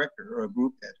managing director or a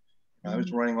group head. Mm-hmm. I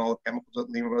was running all the chemicals at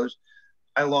Lehman Brothers.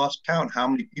 I lost count how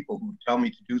many people who tell me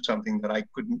to do something that I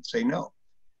couldn't say no.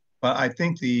 But I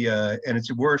think and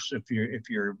it's worse if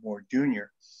you're more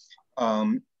junior,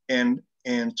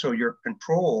 and so your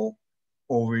control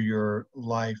over your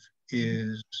life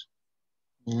is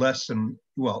less than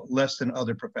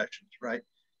other professions, right?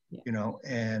 Yeah.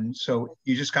 And so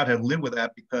you just got to live with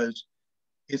that because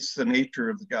it's the nature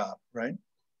of the job, right?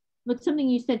 But something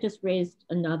you said just raised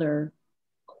another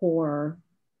core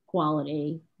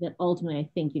quality that ultimately I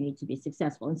think you need to be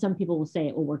successful. And some people will say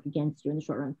it will work against you in the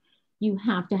short run. You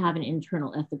have to have an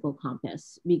internal ethical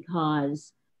compass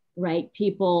because, right,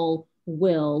 people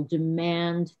will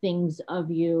demand things of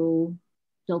you.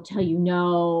 They'll tell you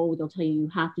no, they'll tell you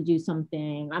have to do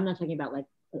something. I'm not talking about like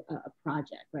a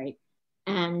project, right?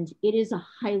 And it is a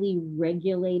highly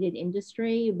regulated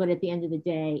industry, but at the end of the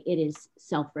day, it is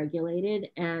self-regulated.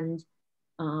 And,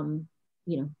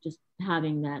 just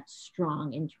having that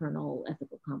strong internal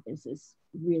ethical compass is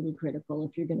really critical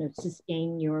if you're going to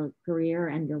sustain your career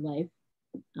and your life.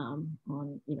 on,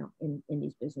 you know, in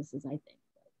these businesses, I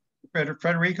think.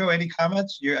 Federico, any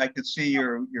comments? I could see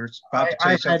you're about to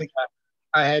say something.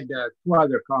 I had two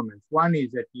other comments. One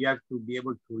is that you have to be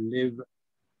able to live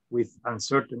with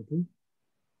uncertainty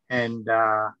and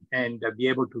be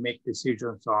able to make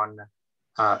decisions on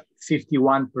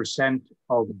 51%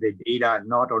 of the data,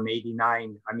 not on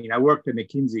 89. I mean, I worked at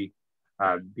McKinsey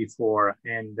before,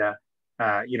 and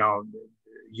you know,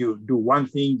 you do one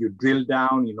thing, you drill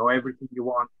down, you know everything you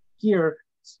want. Here,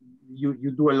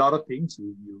 you do a lot of things.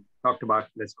 You talked about,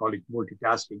 let's call it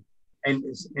multitasking, and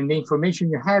the information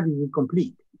you have is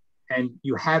incomplete, and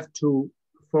you have to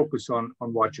focus on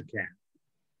what you can.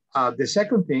 The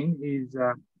second thing is,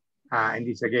 and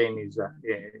this again is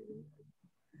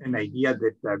an idea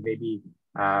that maybe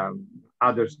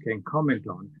others can comment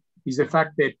on, is the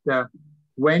fact that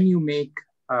when you make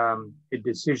a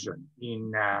decision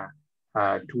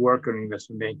to work on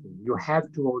investment banking, you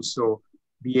have to also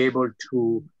be able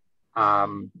to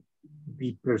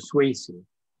be persuasive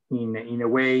in a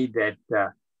way that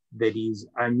that is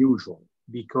unusual,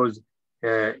 because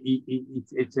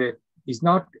it's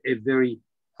not a very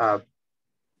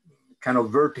kind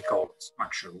of vertical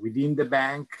structure. Within the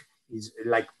bank is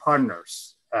like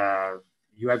partners.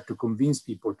 You have to convince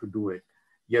people to do it.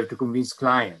 You have to convince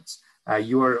clients.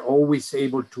 You are always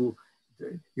able to,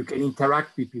 you can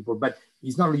interact with people, but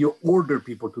it's not you order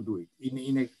people to do it.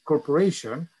 In a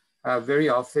corporation, very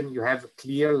often you have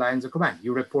clear lines of command.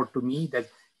 You report to me. That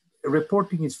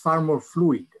reporting is far more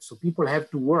fluid. So people have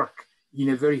to work in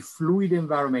a very fluid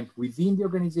environment within the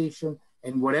organization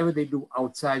and whatever they do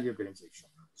outside the organization.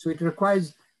 So it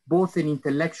requires both an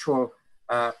intellectual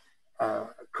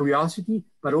curiosity,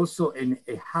 but also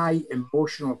a high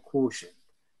emotional quotient.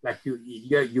 Like your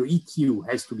EQ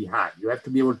has to be high. You have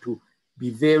to be able to be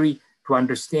to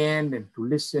understand and to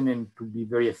listen and to be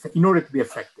very, in order to be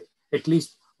effective, at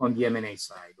least on the M&A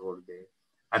side or the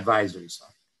advisory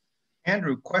side.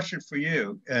 Andrew, question for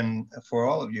you and for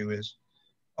all of you is,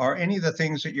 are any of the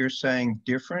things that you're saying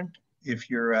different if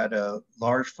you're at a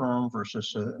large firm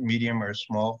versus a medium or a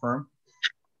small firm?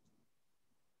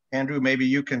 Andrew, maybe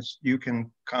you can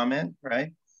comment,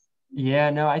 right? Yeah,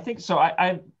 no, I think so.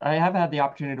 I have had the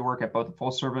opportunity to work at both a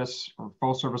full service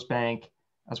bank,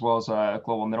 as well as a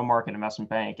global middle market investment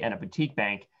bank and a boutique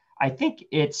bank. I think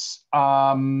it's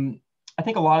I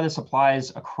think a lot of this applies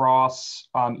across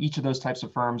each of those types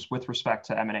of firms with respect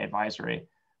to M&A advisory,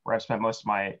 where I've spent most of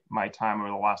my time over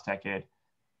the last decade.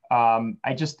 I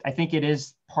think it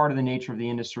is part of the nature of the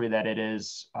industry that it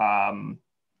is, that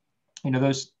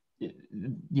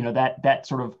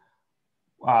sort of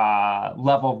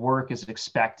level of work is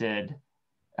expected,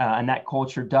 and that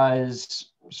culture does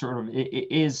sort of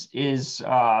is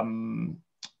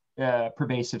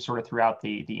pervasive sort of throughout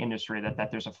the industry. That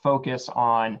there's a focus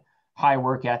on high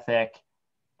work ethic,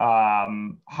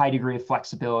 high degree of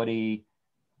flexibility,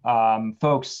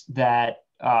 folks that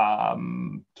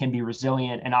can be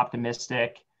resilient and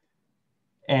optimistic,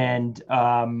 and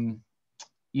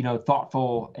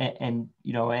thoughtful, and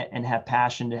have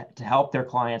passion to help their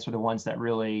clients, are the ones that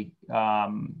really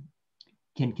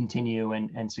can continue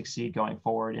and succeed going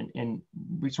forward, and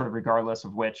sort of regardless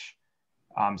of which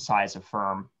size of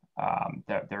firm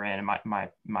they're in my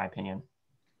opinion.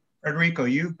 Federico,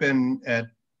 you've been at,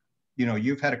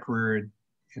 you've had a career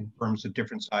in firms of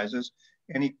different sizes.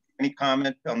 Any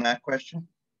comment on that question?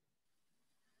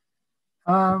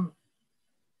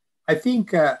 I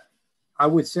think I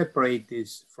would separate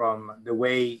this from the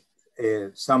way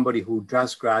somebody who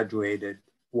just graduated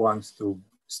wants to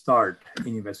start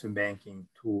in investment banking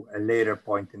to a later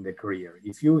point in their career.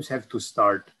 If you have to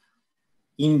start,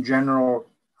 in general,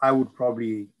 I would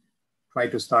probably try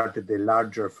to start at the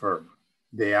larger firm.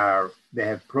 They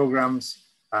have programs,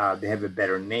 they have a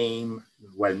better name,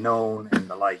 well known, and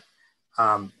the like.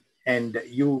 And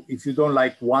if you don't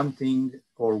like one thing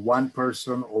or one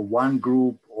person or one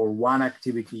group or one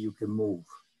activity, you can move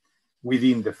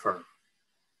within the firm.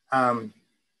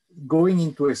 Going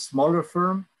into a smaller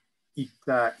firm,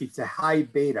 it's a high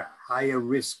beta, higher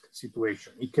risk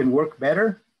situation. It can work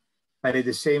better, but at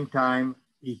the same time,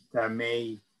 it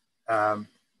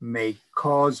may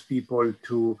cause people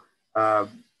to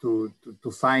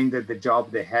find that the job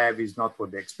they have is not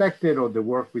what they expected, or they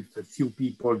work with a few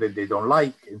people that they don't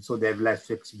like, and so they have less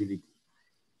flexibility.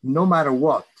 No matter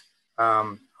what,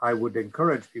 I would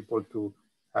encourage people to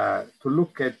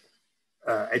look at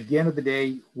the end of the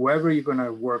day, whoever you're going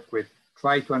to work with,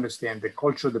 try to understand the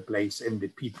culture of the place and the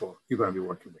people you're going to be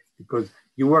working with, because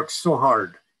you work so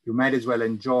hard, you might as well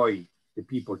enjoy the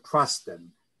people, trust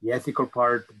them, the ethical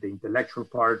part, the intellectual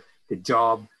part, the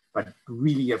job, but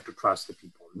really you have to trust the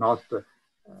people, not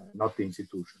not the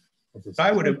institution.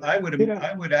 I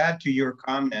would add to your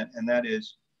comment, and that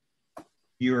is,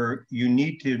 you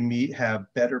need to have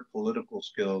better political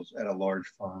skills at a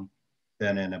large firm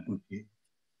than in a boutique.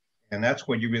 And that's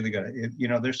what you really got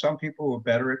to, there's some people who are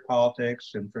better at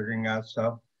politics and figuring out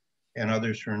stuff, and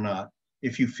others who are not.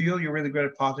 If you feel you're really good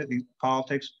at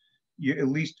politics, you at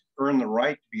least earn the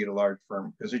right to be at a large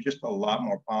firm, because there's just a lot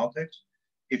more politics.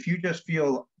 If you just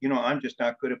feel, I'm just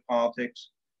not good at politics,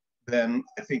 then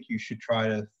I think you should try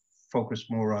to focus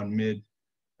more on mid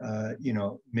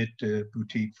to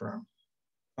boutique firms.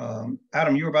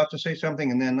 Adam, you were about to say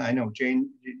something, and then I know Jane,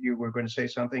 you were going to say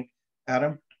something.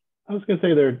 Adam? I was going to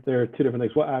say there are two different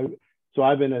things. So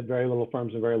I've been at very little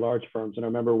firms and very large firms, and I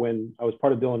remember when I was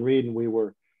part of Dillon Read and we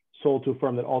were sold to a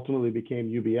firm that ultimately became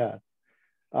UBS.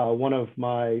 One of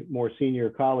my more senior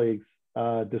colleagues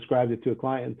described it to a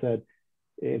client and said,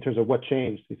 in terms of what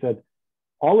changed, he said,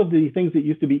 all of the things that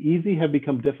used to be easy have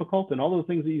become difficult, and all of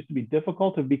the things that used to be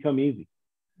difficult have become easy.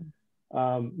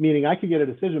 Meaning I could get a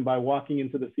decision by walking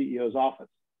into the CEO's office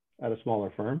at a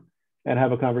smaller firm and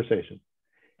have a conversation,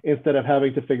 instead of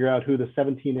having to figure out who the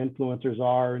 17 influencers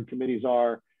are and committees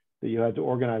are that you had to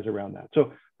organize around that.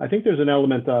 So I think there's an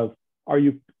element of, are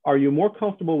you more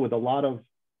comfortable with a lot of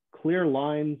clear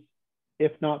lines,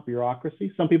 if not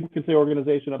bureaucracy? Some people can say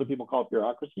organization, other people call it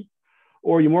bureaucracy.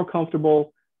 Or are you more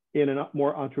comfortable in a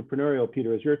more entrepreneurial,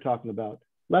 Peter, as you're talking about,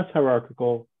 less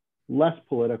hierarchical, less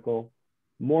political,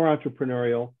 more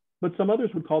entrepreneurial, but some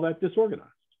others would call that disorganized.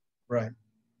 Right.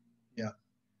 Yeah.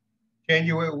 Jane,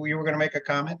 you were going to make a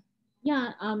comment?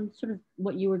 Yeah, sort of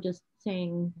what you were just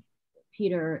saying,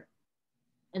 Peter,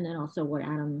 and then also what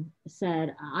Adam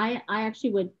said. I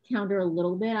actually would counter a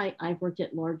little bit. I've worked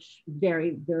at large,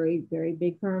 very, very, very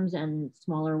big firms and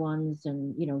smaller ones,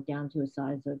 and down to a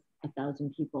size of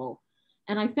 1,000 people.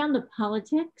 And I found the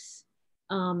politics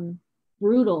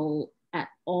brutal at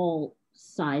all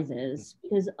sizes,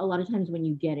 because a lot of times when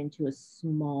you get into a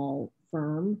small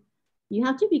firm, you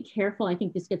have to be careful. I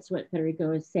think this gets to what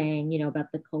Federico is saying,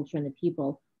 about the culture and the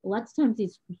people. Lots of times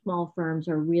these small firms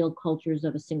are real cultures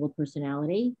of a single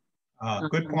personality.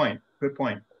 Good point. Good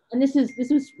point. And this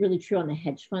was really true on the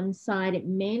hedge fund side. It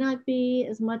may not be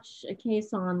as much a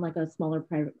case on like a smaller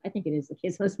private, I think it is the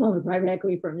case on a smaller private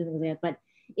equity firm, and things like that, but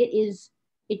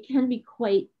it can be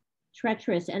quite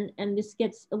treacherous. And this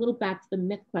gets a little back to the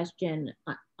myth question.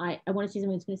 I want to say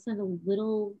something that's going to sound a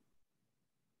little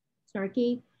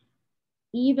snarky.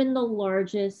 Even the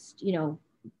largest,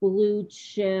 blue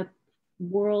chip,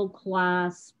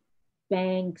 world-class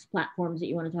banks, platforms that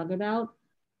you want to talk about,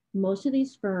 most of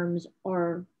these firms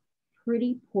are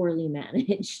pretty poorly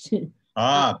managed.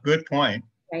 Good point.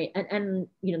 Right. And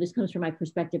this comes from my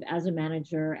perspective as a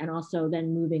manager, and also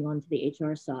then moving on to the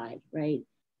HR side, right?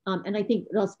 And I think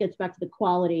it also gets back to the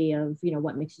quality of,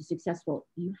 what makes you successful.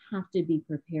 You have to be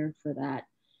prepared for that.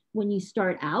 When you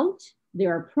start out,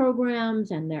 there are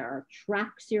programs and there are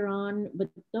tracks you're on, but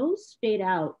those fade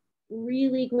out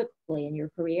really quickly in your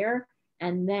career.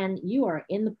 And then you are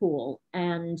in the pool,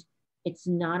 and it's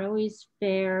not always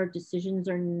fair. Decisions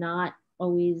are not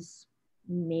always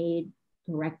made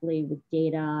correctly with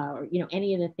data, or,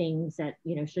 any of the things that,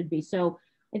 should be. So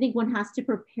I think one has to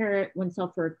prepare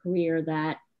oneself for a career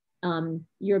that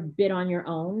you're a bit on your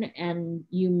own, and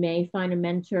you may find a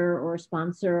mentor or a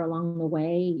sponsor along the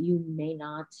way. You may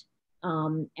not.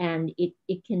 And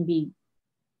it can be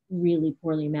really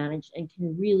poorly managed, and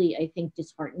can really, I think,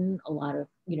 dishearten a lot of,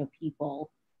 people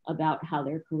about how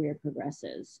their career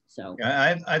progresses. So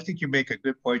yeah, I think you make a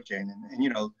good point, Jane.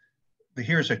 And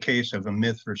here's a case of a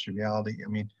myth versus reality. I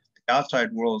mean, the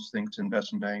outside world thinks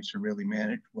investment banks are really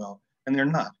managed well, and they're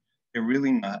not. They're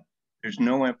really not. There's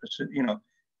no emphasis.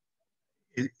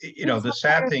 The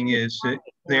sad thing is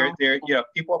that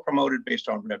people are promoted based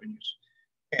on revenues.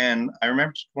 And I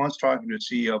remember once talking to a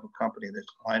CEO of a company that's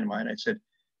a client of mine. I said,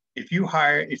 if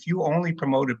you only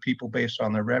promoted people based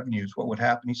on their revenues, what would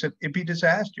happen? He said, it'd be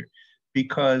disaster,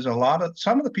 because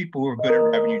some of the people who are good at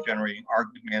revenue generating are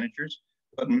good managers,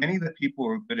 but many of the people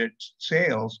who are good at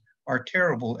sales are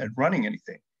terrible at running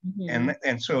anything. Mm-hmm.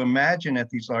 And so imagine at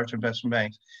these large investment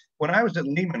banks. When I was at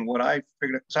Lehman, what I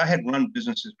figured out, because I had run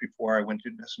businesses before I went to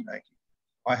investment banking,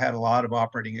 I had a lot of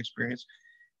operating experience.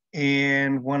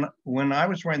 And when I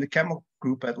was running the chemical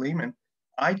group at Lehman,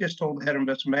 I just told the head of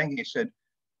investment banking, I said,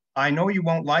 I know you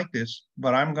won't like this,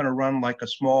 but I'm going to run like a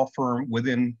small firm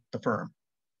within the firm.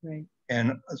 Right.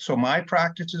 And so my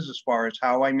practices, as far as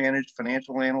how I manage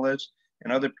financial analysts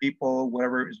and other people,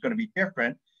 whatever, is going to be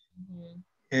different.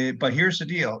 Mm-hmm. But here's the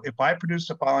deal. If I produce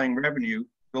the following revenue,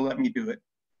 you'll let me do it,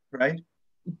 right?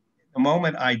 The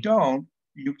moment I don't,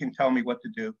 you can tell me what to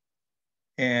do.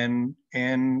 and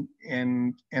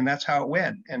that's how it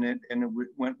went, and it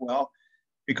went well,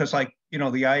 because, like, you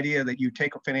know, the idea that you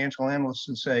take a financial analyst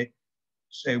and say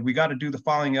we got to do the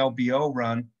following LBO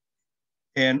run,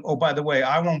 and oh, by the way,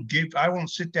 I won't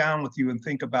sit down with you and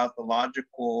think about the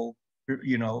logical,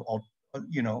 you know,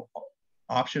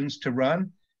 options to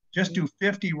run. Just do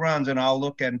 50 runs and I'll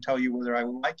look at and tell you whether I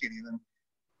like any of them.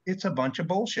 It's a bunch of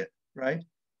bullshit, right?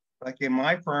 Like in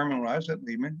my firm, and when I was at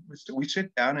Lehman, we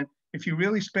sit down, and if you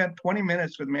really spent 20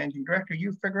 minutes with the managing director,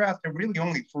 you figure out there are really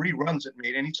only 3 runs that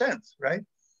made any sense, right?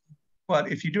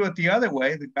 But if you do it the other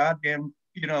way, the goddamn,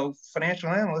 you know, financial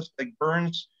analyst, like,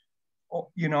 burns,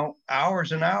 you know,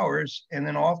 hours and hours, and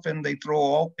then often they throw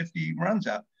all 50 runs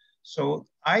out. So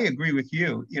I agree with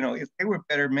you, you know, if they were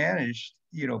better managed,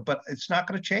 you know, but it's not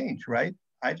going to change, right?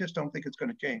 I just don't think it's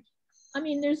going to change. I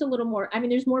mean, there's a little more, I mean,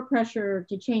 there's more pressure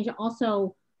to change.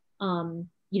 Also,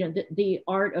 you know, the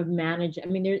art of manage, I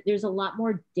mean, there's a lot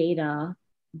more data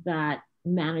that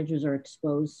managers are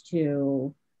exposed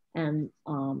to. And,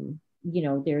 you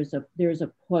know, there's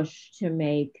a push to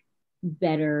make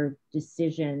better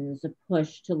decisions, a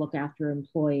push to look after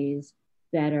employees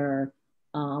better,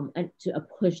 and a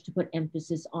push to put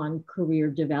emphasis on career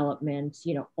development,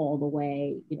 you know, all the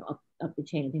way, you know, up the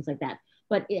chain and things like that.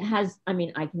 But it has, I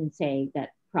mean, I can say that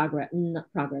progress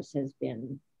has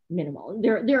been minimal.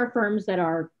 There are firms that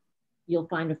are, you'll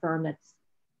find a firm that's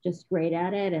just great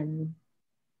at it, and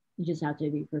you just have to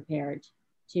be prepared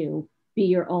to be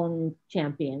your own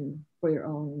champion for your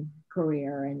own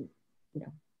career. And, you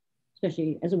know,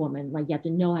 especially as a woman, like, you have to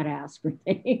know how to ask for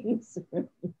things.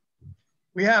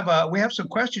 We have some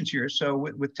questions here. So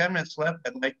with 10 minutes left,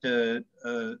 I'd like to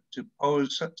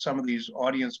pose some of these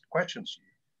audience questions.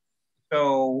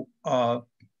 So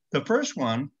the first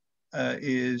one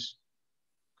is,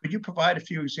 could you provide a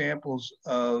few examples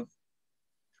of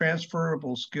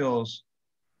transferable skills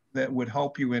that would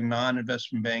help you in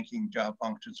non-investment banking job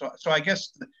functions? So I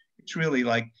guess it's really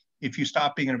like, if you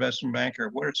stop being an investment banker,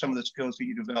 what are some of the skills that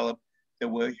you develop that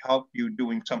will help you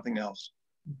doing something else?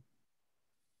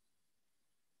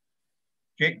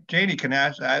 Janie can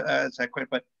ask that question,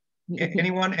 but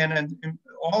anyone, and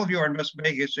all of you are investment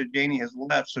bankers, so Janie has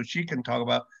left, so she can talk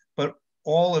about, but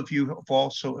all of you have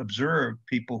also observed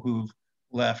people who've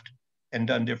left and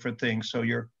done different things. So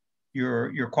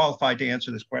you're qualified to answer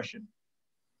this question.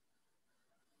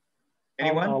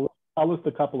 Anyone? I'll list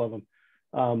a couple of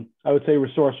them. I would say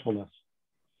resourcefulness.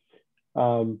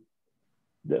 A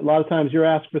lot of times you're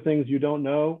asked for things you don't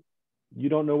know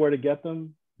where to get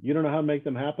them, you don't know how to make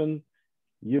them happen.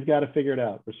 You've got to figure it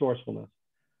out. Resourcefulness.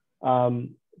 2,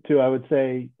 I would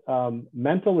say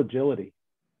mental agility.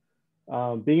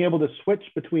 Being able to switch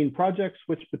between projects,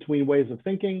 switch between ways of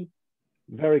thinking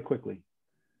very quickly.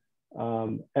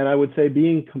 And I would say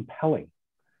being compelling.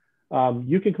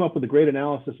 You can come up with a great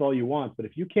analysis all you want, but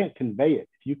if you can't convey it,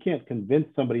 if you can't convince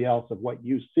somebody else of what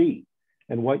you see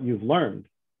and what you've learned,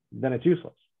 then it's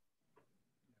useless.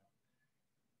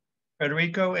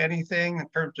 Federico, anything in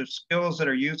terms of skills that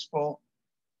are useful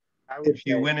if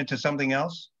you went into something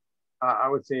else? I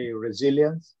would say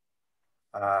resilience,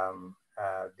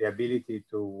 the ability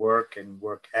to work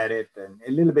at it, and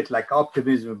a little bit like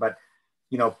optimism, but,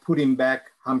 you know, putting back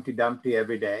Humpty Dumpty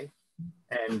every day,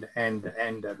 and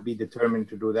be determined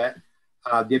to do that.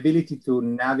 The ability to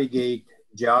navigate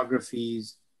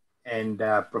geographies and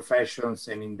professions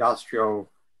and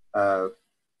industrial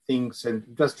things, and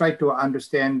just try to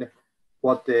understand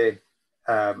what the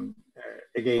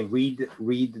again, read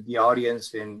the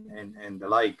audience and the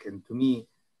like. And to me,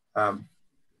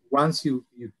 once you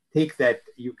take that,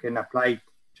 you can apply it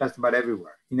just about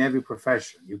everywhere, in every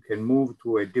profession. You can move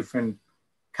to a different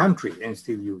country and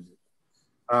still use it.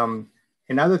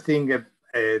 Another thing that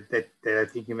I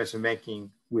think investment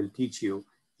banking will teach you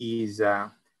is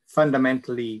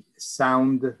fundamentally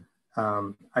sound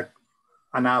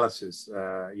analysis.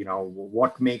 You know,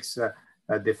 what makes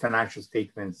the financial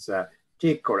statements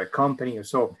tick, or a company.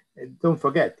 So don't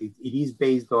forget, it is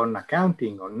based on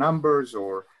accounting, on numbers,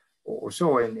 or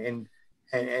so. And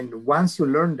once you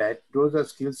learn that, those are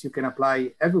skills you can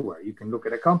apply everywhere. You can look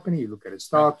at a company, you look at a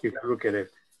stock, you can look at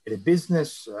a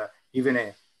business, even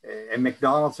a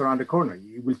McDonald's around the corner.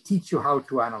 It will teach you how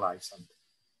to analyze something.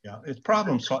 Yeah, it's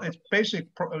problem solving. It's basic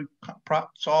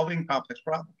solving complex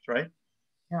problems, right?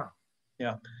 Yeah.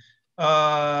 Yeah.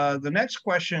 The next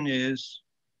question is,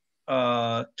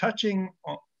 touching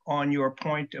on your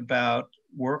point about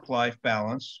work-life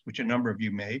balance, which a number of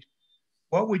you made,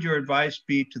 what would your advice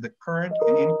be to the current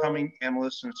and incoming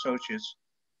analysts and associates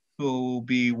who will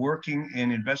be working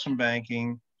in investment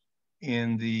banking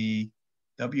in the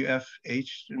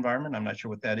WFH environment. I'm not sure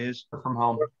what that is. From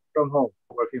home. From home,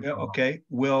 working Yeah, from home. okay.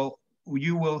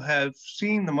 You will have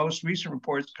seen the most recent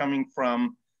reports coming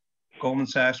from Goldman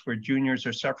Sachs, where juniors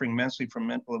are suffering immensely from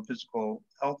mental and physical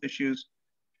health issues.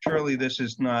 Surely this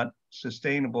is not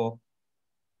sustainable.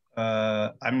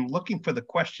 I'm looking for the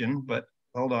question, but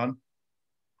hold on.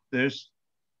 There's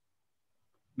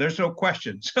no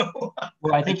question. So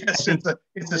well, I think it's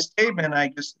a statement. I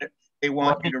guess they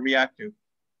want you to react to.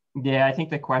 Yeah, I think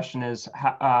the question is,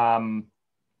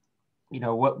 you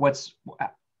know,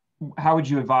 how would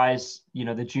you advise, you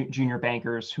know, the junior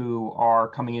bankers who are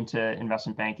coming into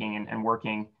investment banking and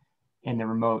working in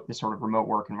the sort of remote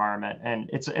work environment? And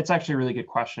it's actually a really good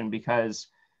question, because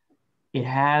it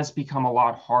has become a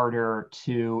lot harder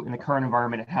in the current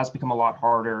environment, it has become a lot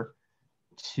harder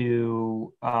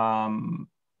to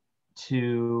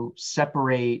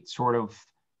separate sort of,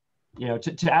 you know,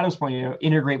 to Adam's point, you know,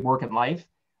 integrate work and life.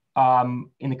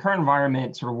 In the current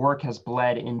environment, sort of work has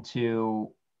bled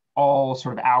into all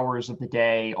sort of hours of the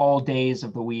day, all days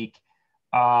of the week.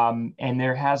 And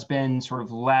there has been sort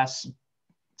of less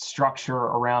structure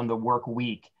around the work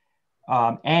week.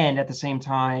 And at the same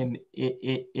time,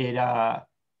 it's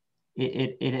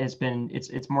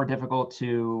more difficult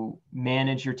to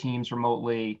manage your teams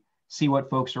remotely, see what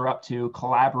folks are up to,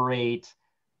 collaborate,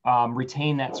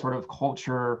 retain that sort of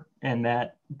culture and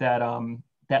that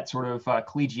sort of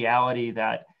collegiality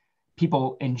that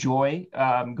people enjoy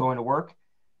going to work.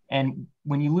 And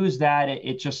when you lose that,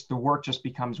 the work just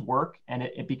becomes work, and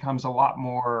it becomes a lot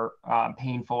more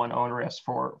painful and onerous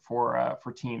for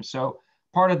teams. So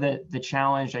part of the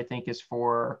challenge, I think, is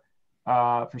for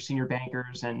senior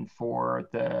bankers and for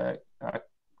the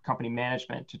company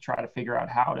management to try to figure out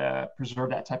how to preserve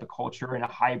that type of culture in a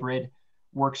hybrid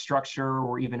work structure,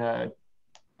 or even a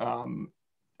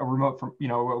remote from, you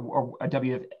know, a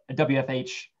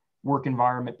WFH work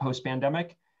environment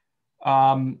post-pandemic.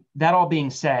 That all being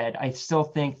said, I still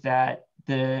think that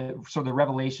the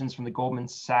revelations from the Goldman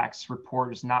Sachs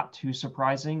report is not too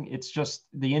surprising. It's just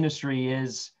the industry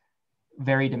is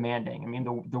very demanding. I mean,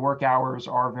 the work hours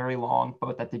are very long,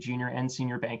 both at the junior and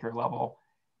senior banker level,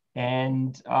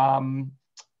 and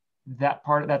that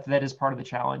is part of the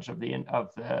challenge of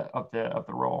the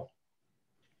role.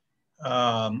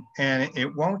 And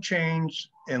it won't change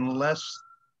unless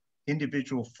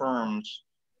individual firms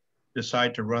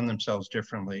decide to run themselves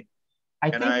differently.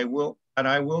 I will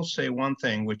say one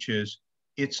thing, which is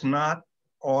it's not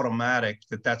automatic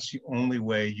that's the only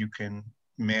way you can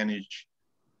manage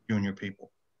junior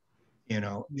people, you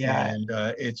know. Yeah. And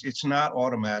it's not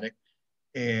automatic,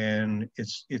 and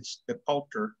it's the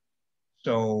culture.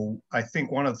 So I think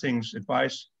one of the things,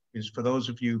 advice is for those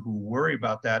of you who worry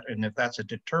about that, and if that's a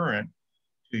deterrent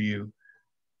to you,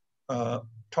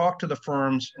 talk to the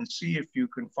firms and see if you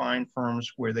can find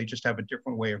firms where they just have a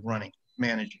different way of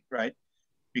managing, right?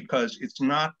 Because it's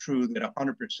not true that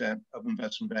 100% of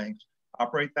investment banks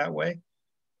operate that way.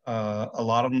 A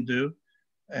lot of them do.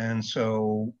 And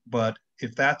so, but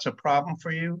if that's a problem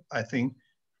for you, I think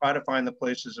try to find the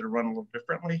places that are run a little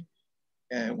differently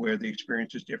and where the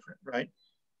experience is different, right?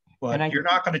 But you're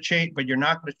not going to change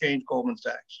Goldman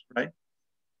Sachs, right?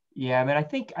 Yeah, I mean, I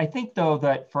think though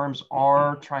that firms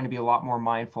are trying to be a lot more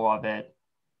mindful of it,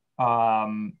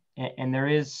 and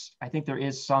I think there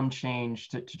is some change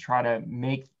to try to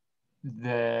make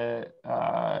the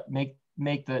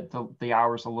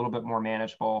hours a little bit more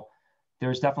manageable.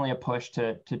 There's definitely a push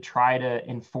to try to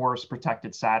enforce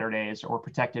protected Saturdays or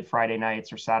protected Friday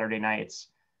nights or Saturday nights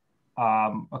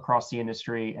across the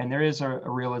industry, and there is a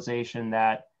realization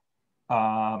that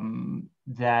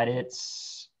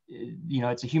it's, you know,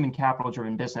 it's a human capital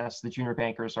driven business. The junior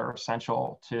bankers are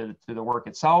essential to the work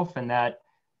itself, and that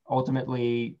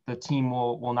ultimately the team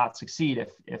will not succeed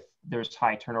if there's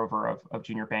high turnover of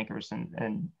junior bankers,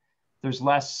 and there's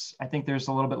less, I think there's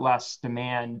a little bit less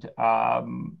demand.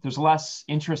 There's less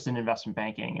interest in investment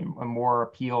banking and more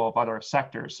appeal of other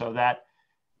sectors. So that,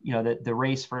 you know, the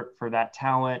race for that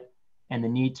talent and the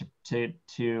need to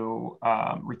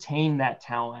retain that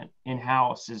talent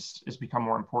in-house is become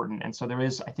more important. And so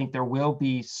I think there will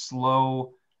be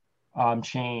slow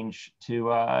change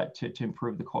to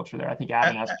improve the culture there. I think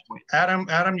Adam has a point.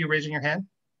 Adam, you raising your hand?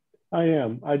 I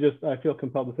am. I feel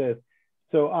compelled to say it.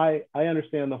 So I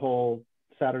understand the whole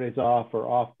Saturdays off or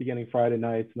off beginning Friday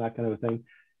nights and that kind of a thing.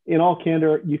 In all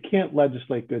candor, you can't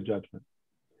legislate good judgment.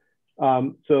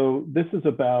 So this is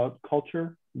about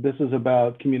culture. This is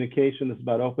about communication. This is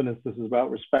about openness. This is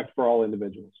about respect for all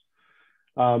individuals.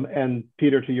 And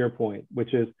Peter, to your point,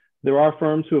 which is there are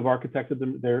firms who have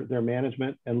architected their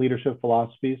management and leadership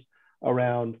philosophies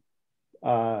around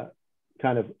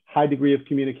kind of high degree of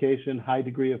communication, high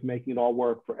degree of making it all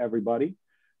work for everybody.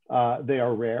 They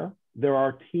are rare. There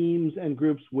are teams and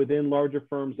groups within larger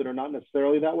firms that are not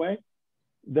necessarily that way,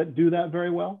 that do that very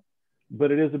well,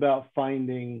 but it is about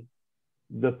finding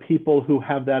the people who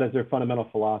have that as their fundamental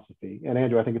philosophy. And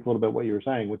Andrew, I think it's a little bit what you were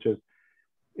saying, which is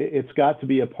it's got to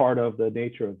be a part of the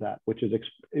nature of that, which is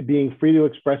being free to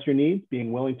express your needs,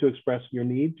 being willing to express your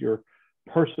needs,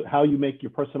 how you make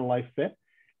your personal life fit,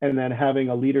 and then having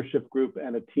a leadership group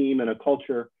and a team and a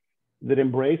culture that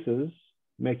embraces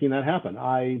making that happen.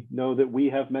 I know that we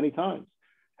have many times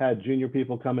had junior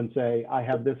people come and say, I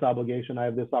have this obligation, I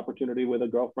have this opportunity with a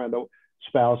girlfriend or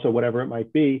spouse or whatever it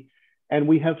might be. And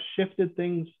we have shifted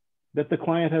things that the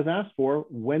client has asked for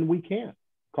when we can.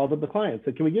 Called up the client,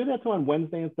 said, can we give that to on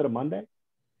Wednesday instead of Monday?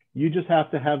 You just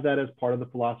have to have that as part of the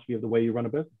philosophy of the way you run a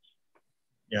business.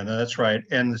 Yeah, no, that's right.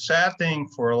 And the sad thing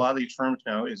for a lot of these firms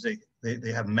now is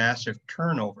they have massive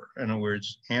turnover. In other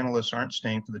words, analysts aren't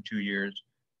staying for the 2 years.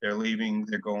 They're leaving,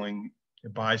 they're going to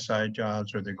buy-side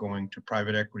jobs, or they're going to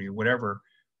private equity or whatever,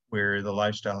 where the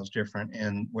lifestyle is different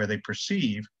and where they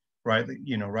perceive, rightly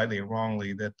or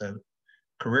wrongly, that the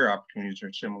career opportunities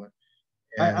are similar.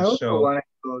 And I also wanted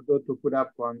to put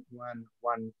up one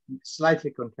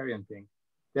slightly contrarian thing.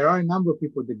 There are a number of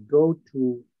people that go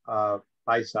to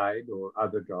buy side or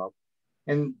other job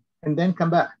and then come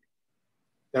back.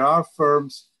 There are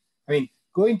firms, I mean,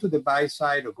 going to the buy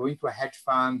side or going to a hedge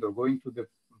fund or going to the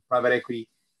private equity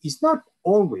is not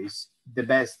always the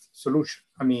best solution.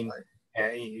 I mean,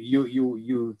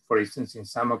 you for instance, in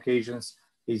some occasions,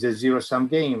 it's a zero-sum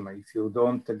game. If you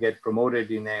don't get promoted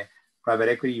in a private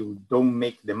equity, you don't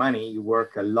make the money. You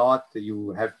work a lot.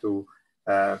 You have to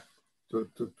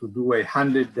do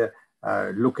 100,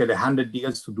 look at 100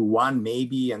 deals to do one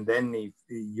maybe, and then if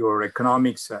your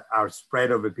economics are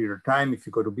spread over a period of time, if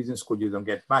you go to business school, you don't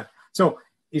get much. So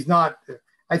it's not.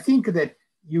 I think that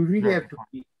you really have to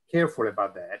be careful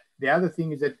about that. The other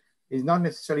thing is that it's not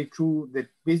necessarily true that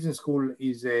business school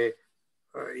is a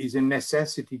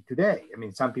necessity today. I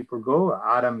mean, some people go.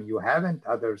 Adam, you haven't.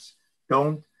 Others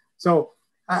don't. So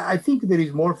I think there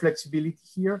is more flexibility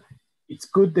here. It's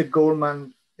good that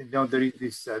Goldman, there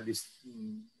is this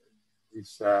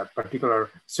particular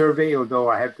survey, although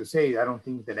I have to say, I don't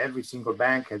think that every single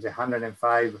bank has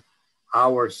 105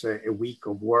 hours a week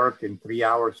of work and 3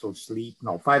 hours of sleep.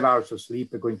 No, 5 hours of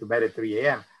sleep, going to bed at 3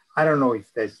 a.m. I don't know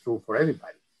if that's true for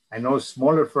everybody. I know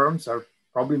smaller firms are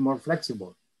probably more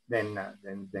flexible than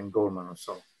Goldman or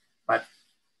so. But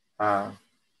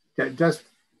just,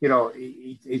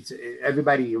 it's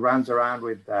everybody runs around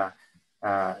with,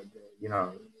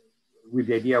 with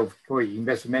the idea of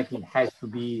investment banking has to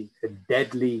be a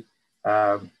deadly,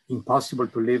 impossible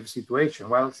to live situation.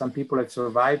 Well, some people have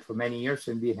survived for many years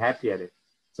and been happy at it.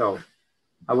 So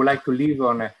I would like to live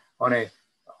on a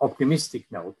optimistic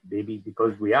note, maybe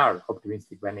because we are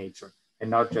optimistic by nature, and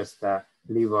not just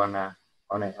live on a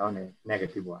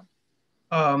negative one.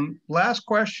 Last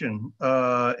question,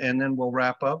 and then we'll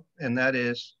wrap up. And that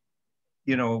is,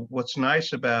 what's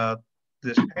nice about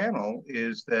this panel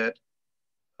is that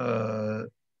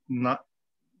not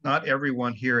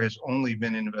everyone here has only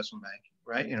been in investment banking,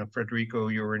 right? Federico,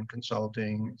 you were in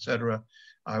consulting, et cetera.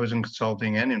 I was in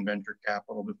consulting and in venture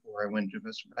capital before I went to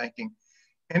investment banking.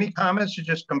 Any comments to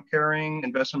just comparing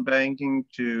investment banking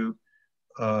to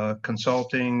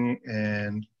consulting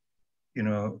and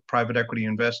private equity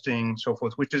investing, so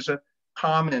forth, which is a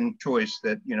common choice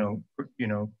that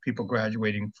people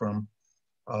graduating from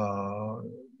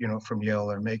from Yale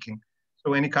are making.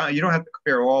 So you don't have to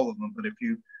compare all of them, but if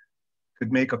you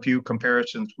could make a few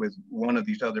comparisons with one of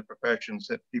these other professions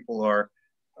that people are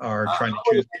trying to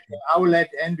choose. I will let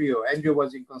Andrew. Andrew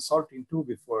was in consulting too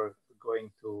before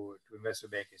going to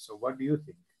investment banking. So what do you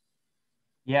think?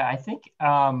 Yeah, I think.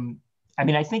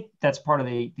 I think that's part of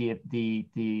the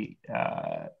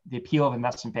appeal of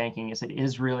investment banking is it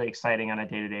is really exciting on a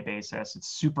day-to-day basis. It's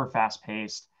super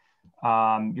fast-paced.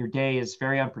 Your day is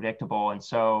very unpredictable, and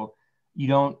so you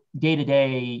don't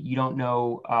day-to-day. You don't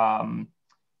know.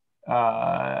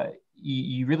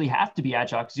 You really have to be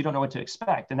agile because you don't know what to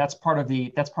expect, and that's part of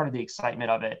the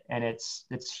excitement of it. And it's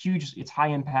huge. It's high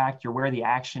impact. You're where the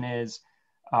action is.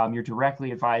 You're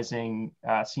directly advising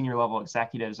senior level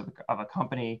executives of a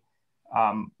company.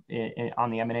 On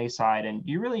the M&A side, and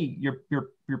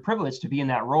you're privileged to be in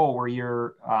that role where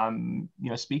you're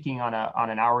speaking on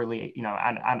an hourly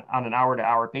on an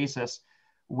hour-to-hour basis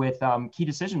with key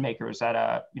decision makers at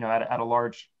a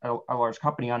large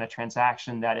company on a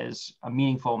transaction that is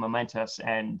meaningful, momentous,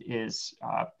 and is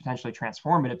potentially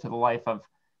transformative to the life of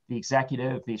the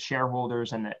executive, the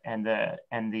shareholders, and the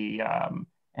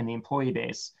employee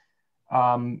base.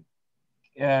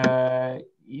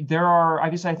 there are,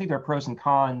 obviously, I think there are pros and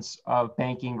cons of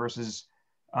banking versus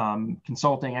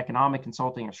consulting, economic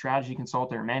consulting, or strategy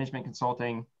consulting, or management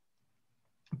consulting.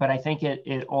 But I think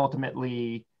it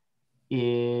ultimately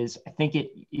is, I think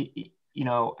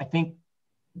I think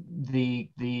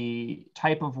the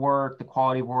type of work, the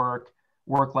quality of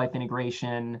work-life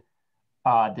integration,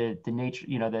 the nature,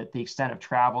 the extent of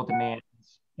travel demands,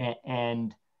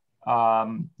 and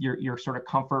your sort of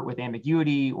comfort with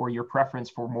ambiguity, or your preference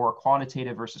for more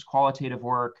quantitative versus qualitative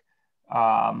work,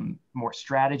 more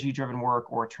strategy-driven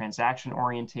work, or transaction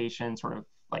orientation, sort of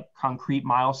like concrete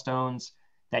milestones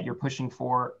that you're pushing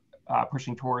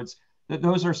towards.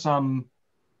 Those are some,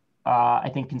 I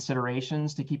think,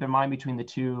 considerations to keep in mind between the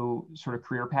two sort of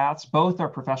career paths. Both are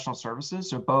professional services,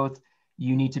 so both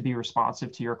you need to be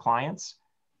responsive to your clients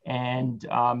and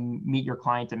meet your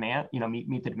client demand,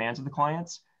 meet the demands of the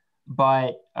clients.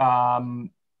 But I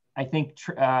think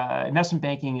investment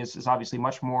banking is obviously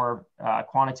much more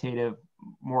quantitative,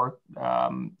 more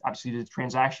obviously the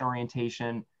transaction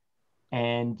orientation,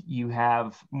 and you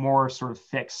have more sort of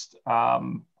fixed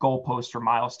goalposts or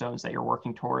milestones that you're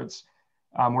working towards.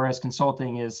 Whereas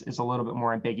consulting is a little bit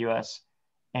more ambiguous,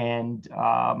 and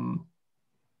I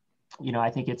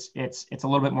think it's a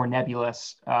little bit more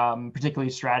nebulous,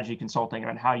 particularly strategy consulting,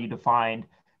 on how you define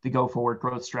the go forward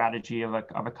growth strategy of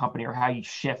a company, or how you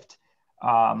shift,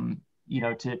 to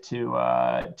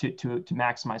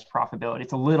maximize profitability.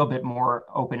 It's a little bit more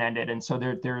open ended, and so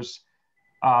there's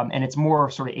and it's more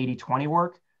sort of 80-20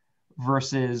 work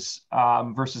versus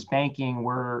banking,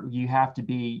 where you have to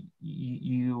be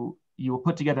you will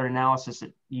put together an analysis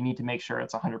that you need to make sure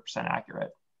it's 100% accurate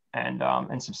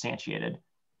and substantiated.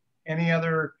 Any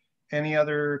other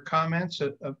comments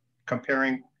of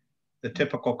comparing the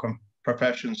typical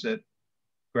professions that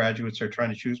graduates are trying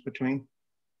to choose between?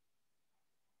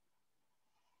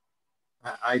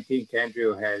 I think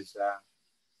Andrew has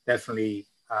definitely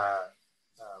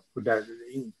put that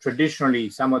in. Traditionally,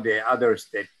 some of the others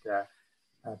that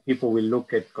people will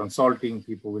look at consulting,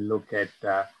 people will look at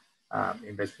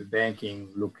investment banking,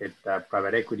 look at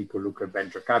private equity, could look at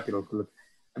venture capital.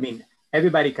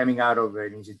 Everybody coming out of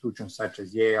an institution such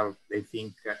as Yale, they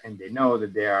think and they know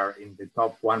that they are in the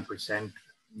top 1%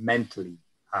 mentally.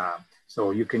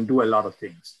 So you can do a lot of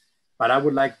things. But I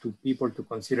would like people to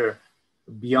consider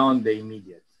beyond the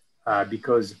immediate,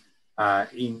 because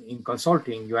in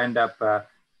consulting, you end up,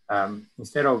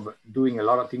 instead of doing a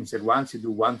lot of things at once, you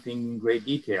do one thing in great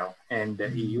detail. And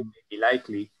you may be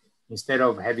likely, instead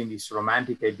of having this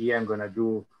romantic idea, I'm going to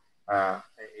do a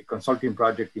consulting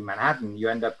project in Manhattan, you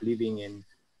end up living in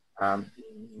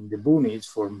the boonies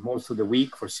for most of the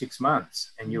week for 6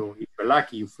 months. And if you're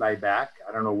lucky, you fly back.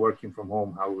 I don't know, working from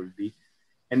home, how it will be.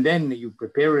 And then you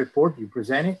prepare a report, you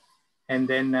present it, and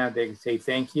then they say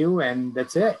thank you, and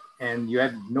that's it. And you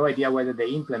have no idea whether they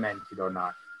implement it or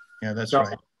not. Yeah, that's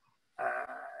right.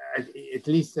 At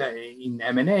least in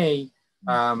M&A,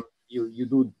 you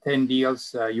do 10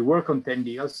 deals, you work on 10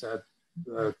 deals,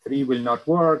 3 will not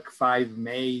work, 5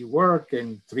 may work,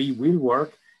 and 3 will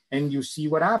work, and you see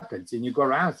what happens. And you go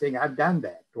around saying, I've done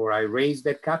that, or I raised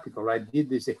that capital, or I did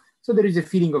this. So there is a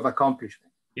feeling of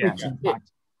accomplishment. Yeah.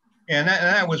 And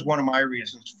that was one of my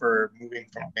reasons for moving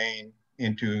from Maine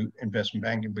into investment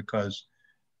banking, because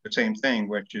the same thing,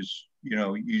 which is,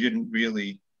 you didn't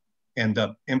really end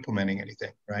up implementing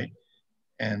anything, right?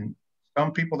 And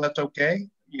some people, that's okay,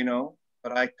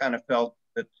 but I kind of felt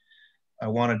that I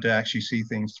wanted to actually see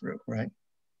things through, right?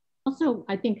 Also,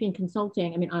 I think in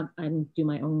consulting, I do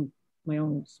my own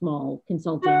small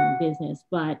consulting business,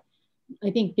 but I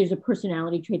think there's a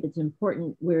personality trait that's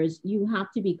important, whereas you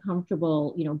have to be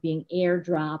comfortable, being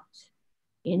airdropped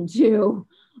into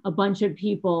a bunch of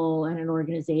people and an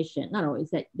organization, not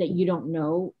always that you don't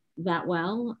know that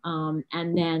well.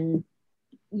 And then,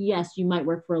 yes, you might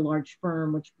work for a large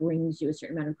firm, which brings you a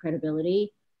certain amount of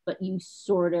credibility, but you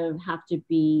sort of have to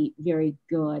be very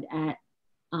good at,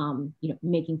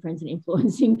 making friends and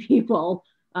influencing people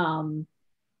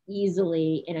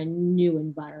easily in a new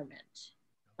environment.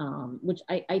 Which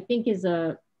I think is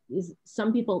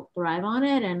some people thrive on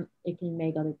it, and it can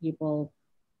make other people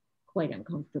quite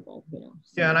uncomfortable, So.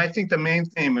 Yeah, and I think the main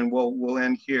theme, and we'll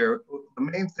end here, the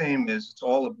main theme is it's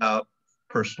all about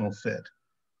personal fit.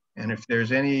 And if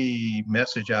there's any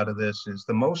message out of this, is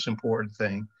the most important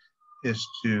thing is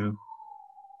to,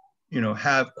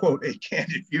 have, quote, a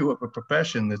candid view of a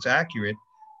profession that's accurate,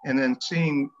 and then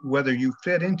seeing whether you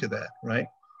fit into that, right?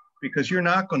 Because you're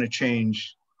not going to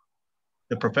change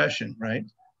the profession, right?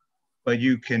 But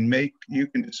you can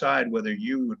decide whether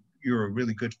you're a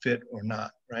really good fit or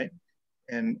not, right?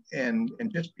 And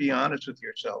just be honest with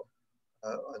yourself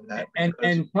on that.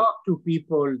 And talk to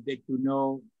people that you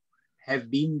know have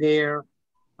been there,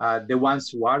 the ones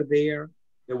who are there,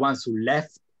 the ones who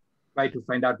left, try to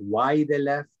find out why they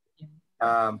left.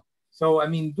 So, I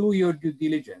mean, do your due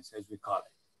diligence, as we call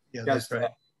it. Yeah, Just that's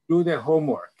right. do the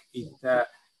homework. You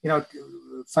know,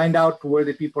 find out where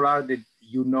the people are that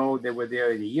you know they were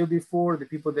there the year before, the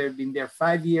people that have been there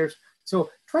 5 years.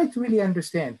 So try to really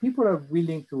understand. People are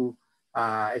willing to,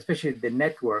 especially the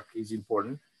network is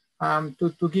important,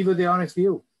 to give you the honest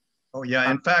view. Oh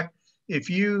yeah. In fact, if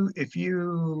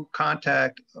you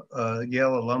contact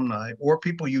Yale alumni or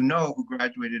people you know who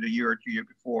graduated a year or 2 years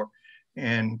before,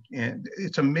 and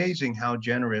it's amazing how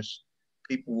generous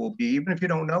people will be, even if you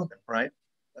don't know them, right?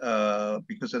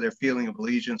 Because of their feeling of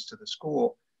allegiance to the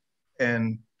school,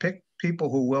 and pick people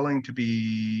who are willing to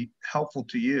be helpful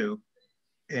to you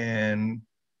and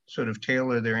sort of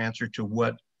tailor their answer to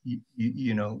what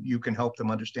you know you can help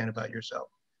them understand about yourself.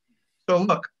 So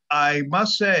look, I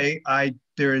must say,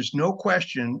 there is no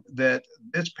question that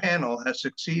this panel has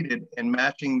succeeded in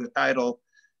matching the title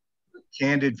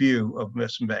 "Candid View of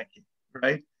Investment Banking,"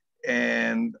 right?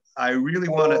 And I really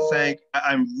want to thank.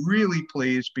 I'm really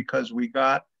pleased because we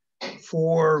got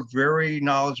 4 very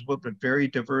knowledgeable but very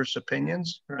diverse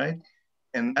opinions, right?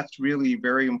 And that's really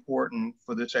very important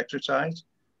for this exercise.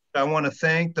 I want to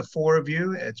thank the 4 of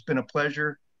you. It's been a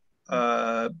pleasure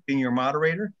being your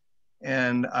moderator.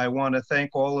 And I want to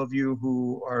thank all of you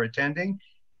who are attending.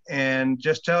 And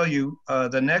just tell you,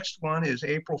 the next one is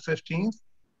April 15th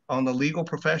on the legal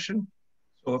profession.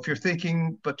 So if you're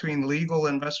thinking between legal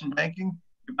and investment banking,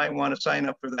 you might want to sign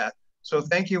up for that. So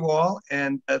thank you all.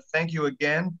 And thank you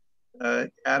again,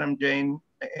 Adam, Jane,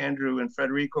 Andrew, and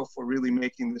Federico for really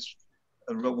making this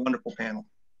a real wonderful panel.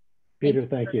 Peter,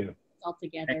 thank you. All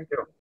together. Thank you.